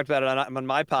I, we've talked about it on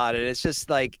my pod, and it's just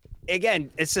like,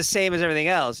 again, it's the same as everything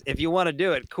else. If you want to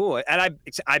do it, cool. And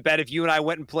I bet if you and I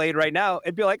went and played right now,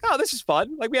 it'd be like, oh, this is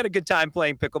fun. Like, we had a good time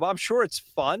playing pickleball. I'm sure it's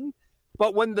fun.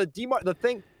 But when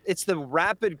it's the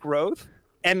rapid growth,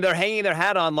 and they're hanging their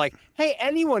hat on like, hey,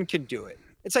 anyone can do it.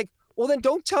 It's like, well, then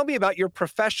don't tell me about your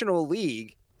professional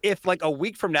league if like a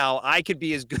week from now I could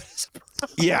be as good as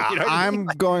yeah, you know I'm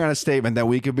going on a statement that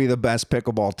we could be the best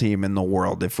pickleball team in the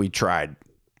world if we tried.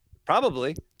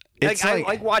 Probably. I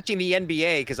like watching the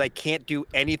NBA because I can't do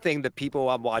anything the people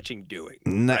I'm watching doing.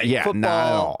 Yeah, football, not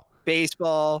at all.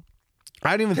 Baseball.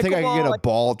 I don't even think I could get a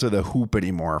ball to the hoop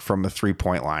anymore from the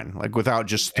 3-point line, like without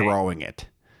just throwing it.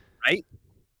 Right?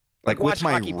 Like with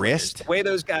my wrist. The way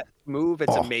those guys move,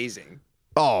 it's amazing.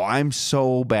 Oh, I'm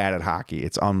so bad at hockey.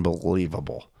 It's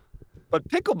unbelievable. But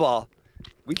pickleball,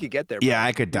 we could get there. Bro. Yeah,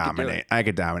 I could dominate. I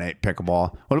could dominate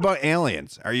pickleball. What about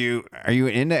aliens? Are you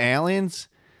into aliens?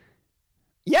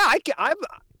 Yeah,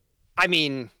 I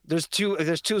mean, there's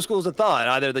two schools of thought.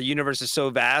 Either the universe is so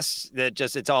vast that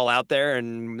just it's all out there,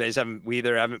 and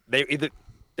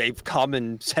they've come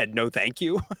and said no thank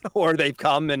you, or they've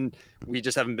come and we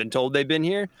just haven't been told they've been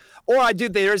here. Or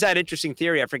there's that interesting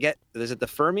theory. I forget. Is it the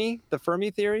Fermi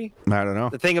theory? I don't know.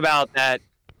 The thing about that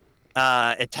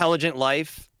intelligent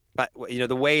life, but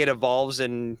the way it evolves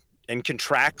and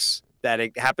contracts, that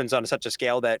it happens on such a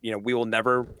scale that we will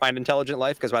never find intelligent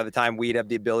life, because by the time we'd have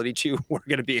the ability to, we're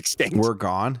going to be extinct. We're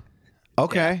gone.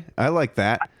 Okay, yeah. I like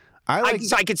that.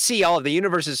 I could see all of the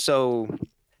universe is so.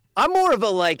 I'm more of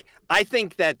a I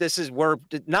think that we're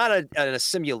not a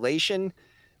simulation,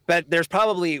 but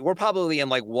we're probably in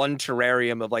like one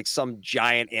terrarium of like some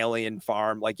giant alien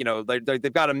farm. Like,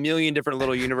 they've got a million different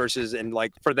little universes, and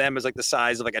like for them is like the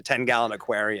size of like a 10-gallon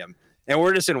aquarium. And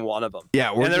we're just in one of them.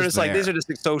 Yeah, and they're just like, these are just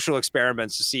like social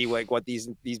experiments to see like what these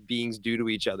beings do to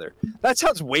each other. That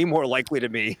sounds way more likely to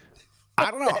me.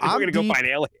 I don't know. We're gonna go find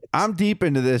aliens. I'm deep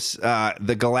into this,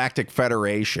 the Galactic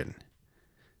Federation.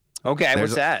 Okay,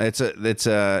 what's that? It's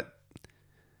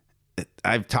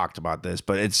I've talked about this,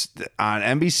 but it's on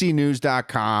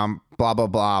NBCnews.com, blah, blah,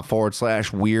 blah,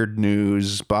 /weird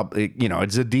news. Blah,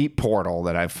 it's a deep portal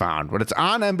that I've found, but it's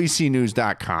on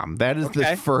NBCnews.com. That is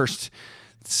the first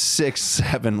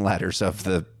 6-7 letters of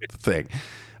the thing.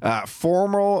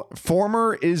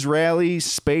 Former Israeli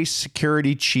space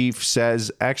security chief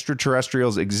says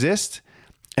extraterrestrials exist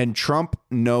and Trump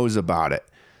knows about it.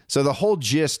 So the whole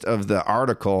gist of the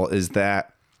article is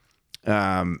that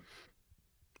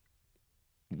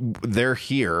they're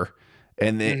here,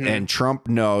 and and Trump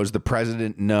knows, the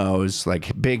president knows,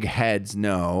 like big heads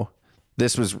know.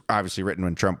 This was obviously written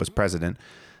when Trump was president,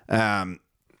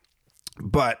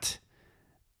 but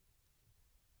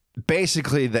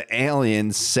basically the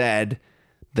aliens said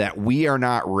that we are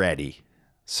not ready,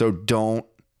 so don't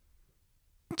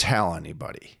tell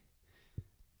anybody.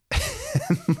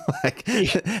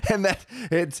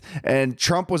 And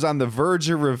Trump was on the verge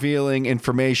of revealing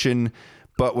information,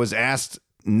 but was asked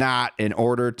not in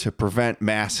order to prevent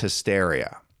mass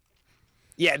hysteria.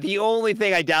 Yeah, the only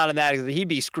thing I doubt in that is that he'd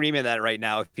be screaming that right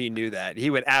now if he knew that.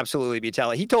 He would absolutely be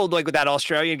telling. He told like with that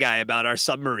Australian guy about our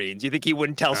submarines. You think he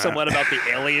wouldn't tell someone about the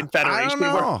Alien Federation?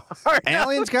 I don't know.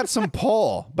 Aliens got some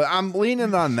pull, but I'm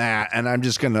leaning on that, and I'm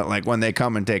just gonna like when they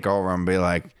come and take over, and be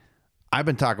like, I've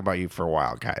been talking about you for a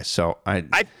while, guys. So I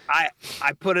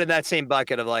put it in that same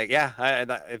bucket of like,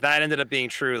 yeah, if that ended up being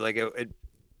true, like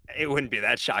it wouldn't be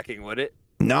that shocking, would it?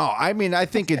 No, I mean, I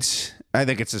think it's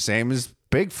the same as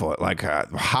Bigfoot. Like,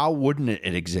 how wouldn't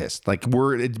it exist? Like,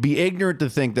 it'd be ignorant to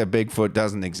think that Bigfoot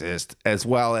doesn't exist, as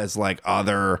well as like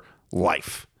other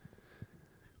life.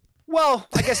 Well,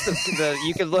 I guess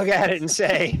you could look at it and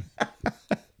say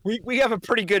we have a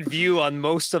pretty good view on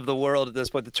most of the world at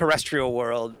this point, the terrestrial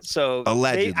world. So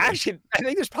allegedly, I think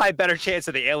there's probably a better chance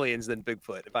of the aliens than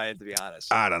Bigfoot, if I had to be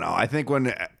honest. I don't know. I think when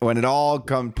it all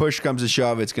push comes to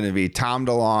shove, it's going to be Tom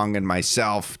DeLonge and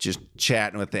myself just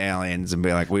chatting with the aliens and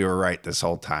be like, we were right this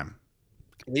whole time.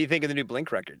 What do you think of the new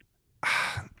Blink record?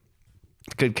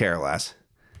 Could care less.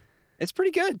 It's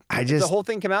pretty good. Has the whole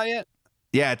thing come out yet?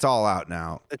 Yeah, it's all out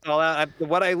now. It's all out.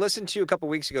 What I listened to a couple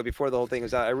weeks ago before the whole thing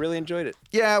was out, I really enjoyed it.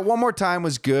 Yeah, One More Time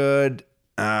was good.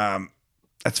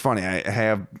 That's funny. I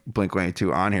have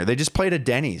Blink-182 on here. They just played a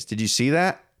Denny's. Did you see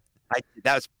that?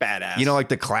 That was badass. You know, like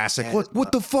the classic,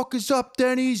 what the fuck is up,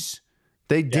 Denny's?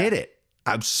 They did it.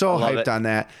 I'm so hyped on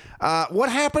that.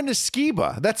 What happened to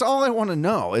Skiba? That's all I want to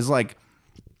know is like,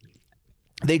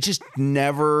 they just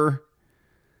never.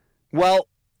 Well,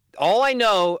 all I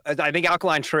know is I think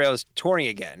Alkaline Trio is touring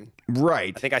again.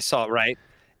 Right. I think I saw it right.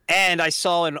 And I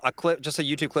saw in a clip, just a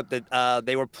YouTube clip, that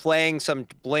they were playing some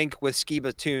Blink with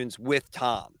Skiba tunes with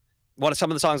Tom.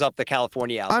 Some of the songs off the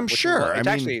California album. I'm sure.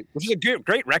 Which is a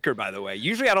great record, by the way.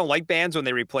 Usually I don't like bands when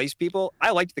they replace people.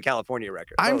 I liked the California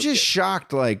record. I'm just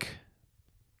shocked, like,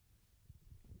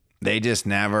 they just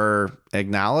never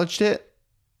acknowledged it.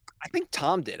 I think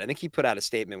Tom did. I think he put out a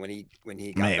statement when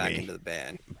he got back into the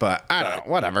band. But I don't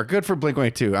know. Whatever. Good for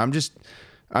Blink-182.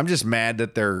 I'm just mad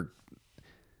that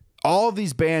all of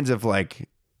these bands have like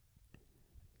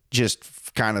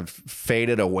just kind of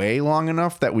faded away long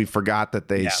enough that we forgot that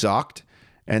they sucked,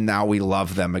 and now we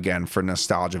love them again for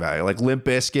nostalgia value. Like Limp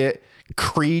Bizkit,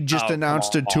 Creed just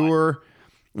announced a tour.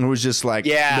 It was just like,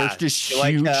 they're just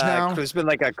huge now. There's been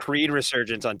like a Creed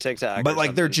resurgence on TikTok. But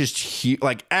like, they're just huge.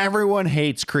 Like, everyone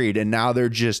hates Creed, and now they're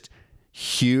just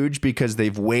huge because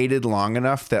they've waited long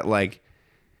enough that like,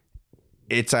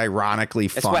 it's ironically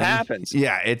fun. That's what happens.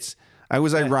 Yeah, I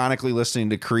was ironically listening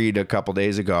to Creed a couple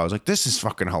days ago. I was like, this is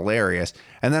fucking hilarious.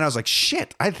 And then I was like,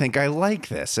 shit, I think I like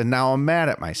this. And now I'm mad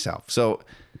at myself. So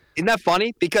isn't that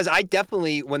funny? Because I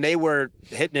definitely, when they were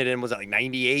hitting it in, was it like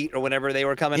 98 or whenever they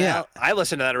were coming out, I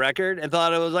listened to that record and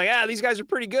thought it was like, these guys are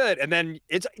pretty good. And then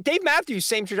it's Dave Matthews,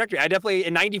 same trajectory. I definitely,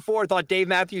 in 94, thought Dave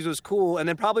Matthews was cool. And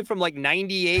then probably from like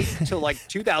 98 to like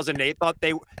 2008, thought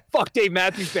fuck Dave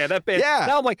Matthews band. That band. Yeah.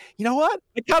 Now I'm like, you know what?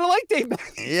 I kind of like Dave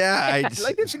Matthews. Yeah. I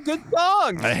like there's some good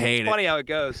songs. I hate it. It's funny how it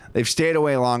goes. They've stayed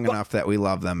away long enough that we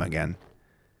love them again.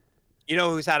 You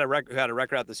know who had a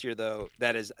record out this year, though,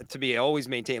 that is, to me, always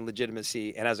maintained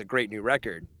legitimacy and has a great new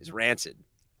record, is Rancid.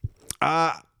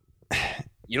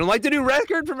 You don't like the new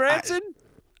record from Rancid?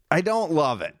 I don't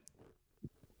love it.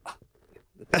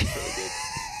 That's really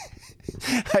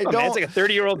good. Man, it's like a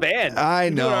 30-year-old band. I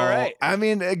know. All right. I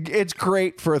mean, it's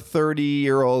great for a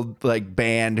 30-year-old like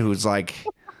band who's like,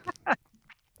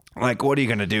 like, what are you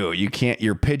gonna do?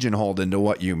 You're pigeonholed into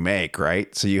what you make,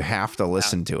 right? So you have to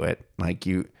listen to it, like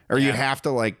you have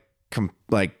to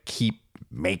keep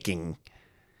making.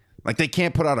 Like, they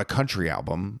can't put out a country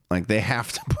album. Like, they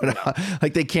have to put out,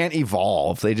 like, they can't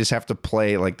evolve. They just have to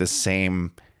play like the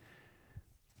same.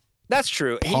 That's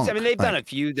true. They've done a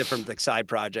few different like side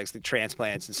projects, like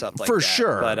Transplants and stuff like that. For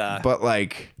sure. But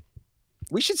like,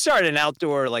 we should start an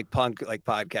outdoor like punk like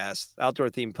podcast, outdoor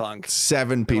theme punk.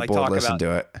 7 people like, listen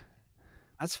to it.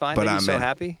 That's fine. But I'm so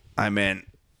happy. I'm in.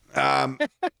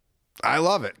 I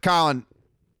love it, Colin.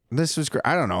 This was great.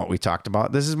 I don't know what we talked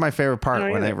about. This is my favorite part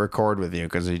when I record with you,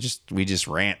 because we just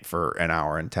rant for an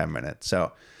hour and 10 minutes.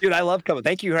 So, dude, I love coming.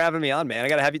 Thank you for having me on, man. I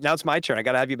gotta have you. Now it's my turn. I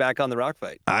gotta have you back on the Rock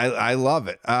Fight. I love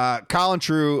it. Colin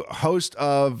True, host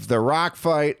of the Rock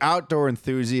Fight, outdoor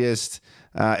enthusiast.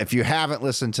 If you haven't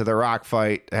listened to the Rock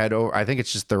Fight, head over. I think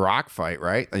it's just the Rock Fight,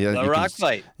 right? The Rock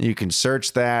Fight. You can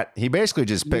search that. He basically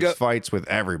just picks fights with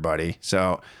everybody.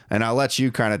 So, and I'll let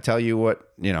you kind of tell you what,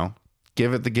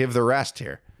 give the rest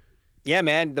here. Yeah,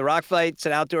 man. The Rock Fight's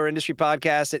an outdoor industry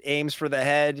podcast. It aims for the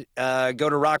head. Go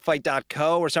to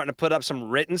rockfight.co. We're starting to put up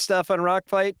some written stuff on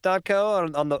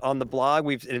rockfight.co on the blog.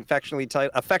 We've affectionately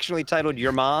titled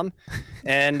Your Mom.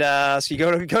 And so you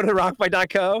go to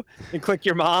rockfight.co and click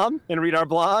Your Mom and read our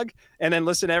blog and then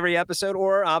listen to every episode.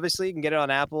 Or obviously you can get it on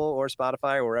Apple or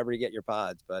Spotify or wherever you get your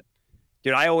pods. But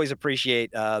dude, I always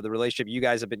appreciate the relationship. You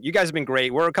guys have been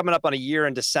great. We're coming up on a year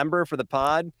in December for the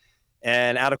pod.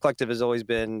 And Out of Collective has always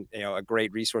been, a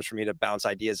great resource for me to bounce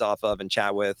ideas off of and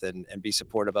chat with and be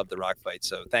supportive of the Rock Fight.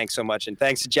 So thanks so much. And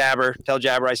thanks to Jabber. Tell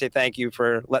Jabber I say thank you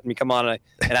for letting me come on an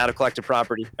Out of Collective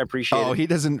property. I appreciate it. Oh, he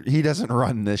doesn't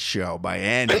run this show by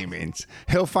any means.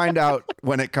 He'll find out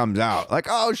when it comes out. Like,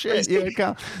 oh shit,